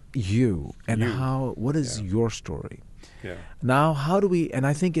to know you and what is your story? Yeah. Now, how do we, and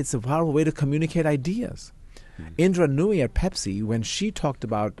I think it's a powerful way to communicate ideas. Indra Nooyi at Pepsi, when she talked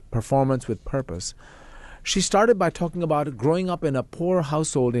about performance with purpose, she started by talking about growing up in a poor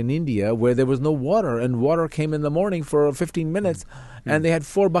household in India where there was no water, and water came in the morning for 15 minutes, and they had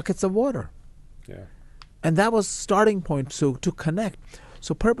 4 buckets of water. Yeah. And that was starting point to connect.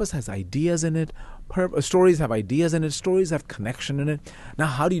 So purpose has ideas in it. Stories have ideas in it. Stories have connection in it. Now,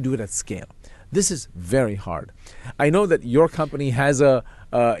 how do you do it at scale? This is very hard. I know that your company has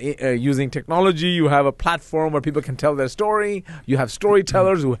using technology, you have a platform where people can tell their story. You have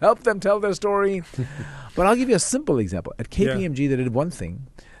storytellers who help them tell their story. But I'll give you a simple example. At KPMG, they did one thing.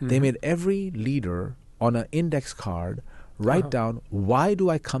 They made every leader on an index card write down, why do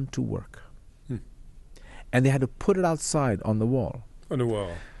I come to work? And they had to put it outside on the wall. On the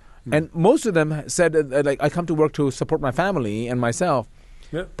wall. And most of them said, I come to work to support my family and myself.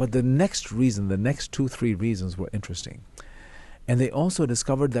 Yeah. But the next 2-3 reasons were interesting. And they also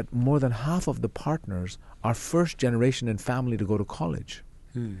discovered that more than half of the partners are first generation in family to go to college.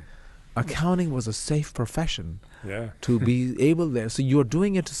 Accounting was a safe profession to be able there. So you're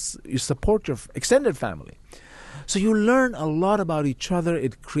doing it to support your extended family. So you learn a lot about each other.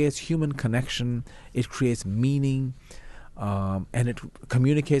 It creates human connection. It creates meaning. And it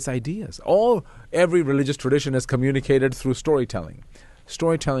communicates ideas. Every religious tradition is communicated through storytelling.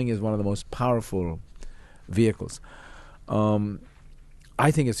 Storytelling is one of the most powerful vehicles. I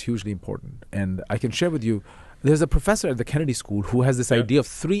think it's hugely important. And I can share with you, there's a professor at the Kennedy School who has this idea of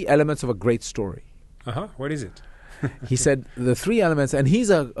 3 elements of a great story. What is it? He said the 3 elements, and he's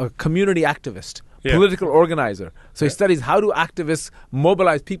a community activist, political organizer. So he studies how do activists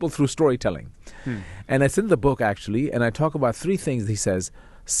mobilize people through storytelling. And it's in the book, actually, and I talk about 3 things. He says,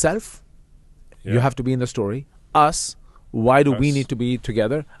 self, you have to be in the story. Us, why do we need to be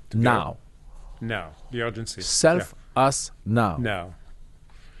together? Now. Now, the urgency. Self, us, now. Now.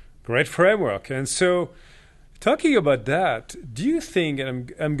 Great framework. And so, talking about that, do you think,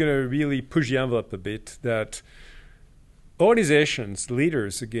 and I'm going to really push the envelope a bit, that organizations,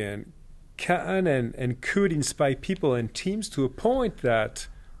 leaders, again, can and could inspire people and teams to a point that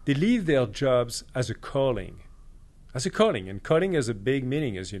they leave their jobs as a calling? As a calling, and calling has a big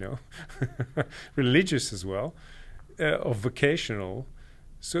meaning, as you know, religious as well, or vocational.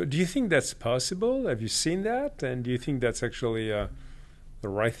 So do you think that's possible? Have you seen that? And do you think that's actually the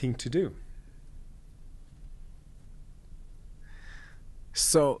right thing to do?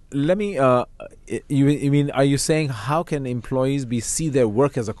 So let me, you mean, are you saying how can employees see their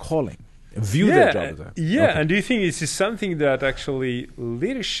work as a calling? View their job as a... Yeah, okay. And do you think this is something that actually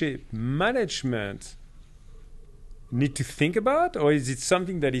leadership, management need to think about? Or is it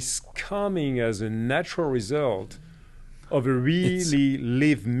something that is coming as a natural result of a really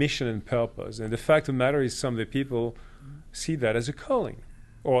lived mission and purpose? And the fact of the matter is some of the people see that as a calling.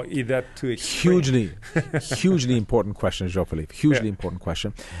 Or is that too extreme? Hugely important question, Jean-Philippe. Hugely important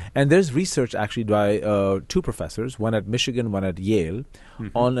question. And there's research actually by two professors, one at Michigan, one at Yale,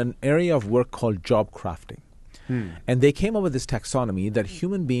 on an area of work called job crafting. And they came up with this taxonomy that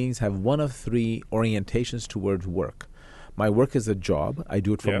human beings have one of three orientations towards work. My work is a job. I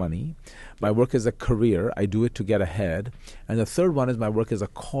do it for money. My work is a career. I do it to get ahead. And the third one is my work is a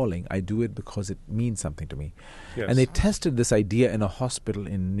calling. I do it because it means something to me. Yes. And they tested this idea in a hospital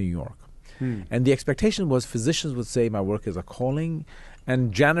in New York. And the expectation was physicians would say my work is a calling,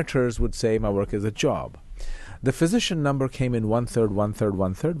 and janitors would say my work is a job. The physician number came in 1/3, 1/3,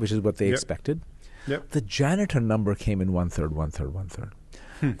 1/3, which is what they expected. The janitor number came in 1/3, 1/3, 1/3.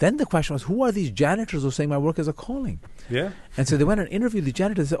 Then the question was, who are these janitors who are saying my work is a calling? And so they went and interviewed the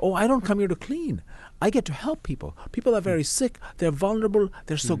janitors and said, oh, I don't come here to clean. I get to help people. People are very sick. They're vulnerable.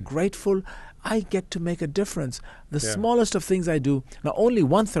 They're so grateful. I get to make a difference. The smallest of things I do. Now, only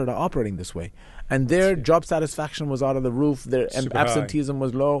 1/3 are operating this way. And their job satisfaction was out of the roof. Their absenteeism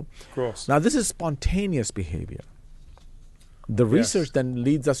was low. Of course. Now, this is spontaneous behavior. The research then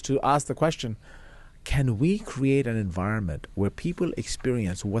leads us to ask the question, can we create an environment where people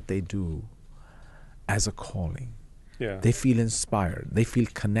experience what they do as a calling? They feel inspired. They feel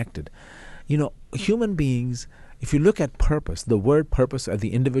connected. You know, human beings, if you look at purpose, the word purpose at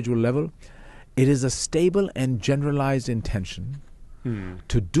the individual level, it is a stable and generalized intention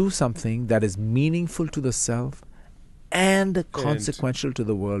to do something that is meaningful to the self and consequential to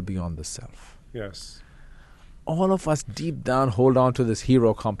the world beyond the self. All of us deep down hold on to this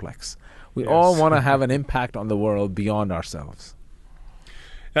hero complex. We all want to have an impact on the world beyond ourselves.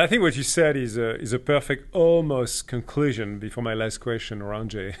 I think what you said is a perfect almost conclusion before my last question,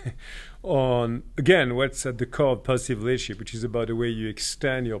 Ranjay, on, again, what's at the core of positive leadership, which is about the way you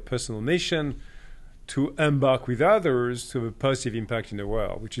extend your personal mission to embark with others to have a positive impact in the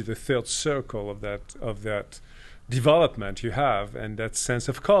world, which is the third circle of that development you have and that sense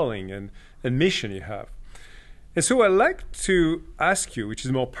of calling and mission you have. And so I'd like to ask you, which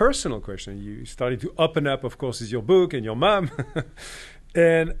is a more personal question. You started to open up, of course, is your book and your mom.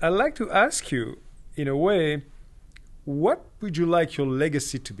 And I'd like to ask you, in a way, what would you like your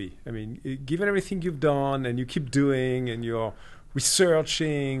legacy to be? I mean, given everything you've done and you keep doing and you're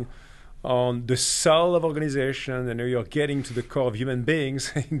researching on the soul of organization and you're getting to the core of human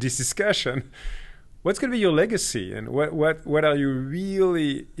beings in this discussion, what's going to be your legacy, and what are you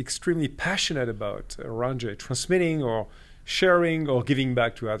really extremely passionate about, Ranjay, transmitting or sharing or giving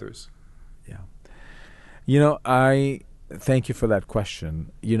back to others? You know, I thank you for that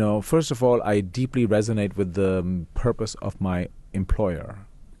question. You know, first of all, I deeply resonate with the purpose of my employer,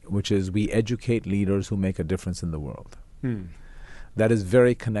 which is we educate leaders who make a difference in the world. That is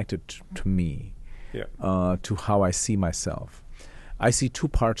very connected to me, to how I see myself. I see two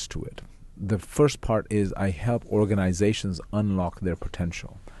parts to it. The first part is I help organizations unlock their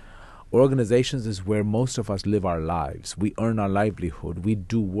potential. Organizations is where most of us live our lives. We earn our livelihood. We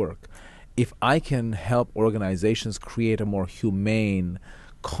do work. If I can help organizations create a more humane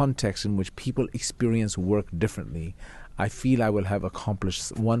context in which people experience work differently, I feel I will have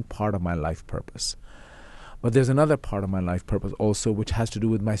accomplished one part of my life purpose. But there's another part of my life purpose also which has to do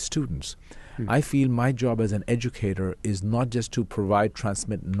with my students. I feel my job as an educator is not just to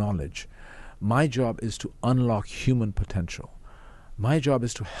transmit knowledge. My job is to unlock human potential. My job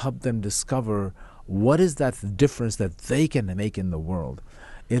is to help them discover what is that difference that they can make in the world.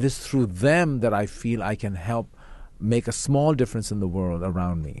 It is through them that I feel I can help make a small difference in the world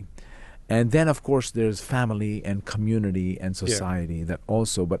around me. And then, of course, there's family and community and society that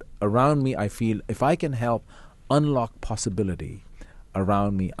also. But around me, I feel if I can help unlock possibility,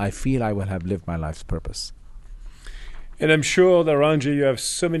 around me, I feel I will have lived my life's purpose. And I'm sure that, Ranjay, you have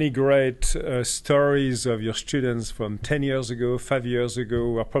so many great stories of your students from 10 years ago, 5 years ago,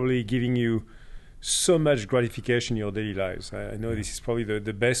 who are probably giving you so much gratification in your daily lives. I know this is probably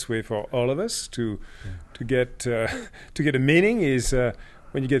the best way for all of us to get a meaning is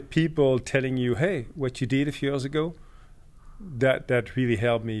when you get people telling you, hey, what you did a few years ago, that really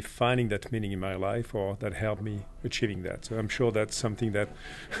helped me finding that meaning in my life, or that helped me achieving that. So I'm sure that's something that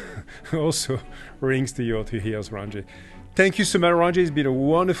also rings to your ears, Ranjay. Thank you so much, Ranjay. It's been a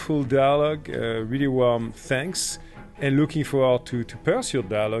wonderful dialogue. Really warm thanks. And looking forward to pursue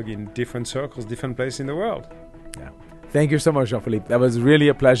dialogue in different circles, different places in the world. Yeah. Thank you so much, Jean-Philippe. That was really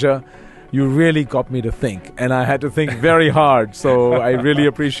a pleasure. You really got me to think, and I had to think very hard. So I really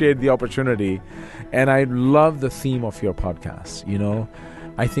appreciate the opportunity. And I love the theme of your podcast. You know,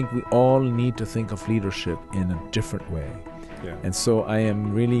 I think we all need to think of leadership in a different way. Yeah. And so I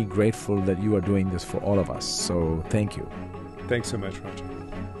am really grateful that you are doing this for all of us. So thank you. Thanks so much, Ranjay.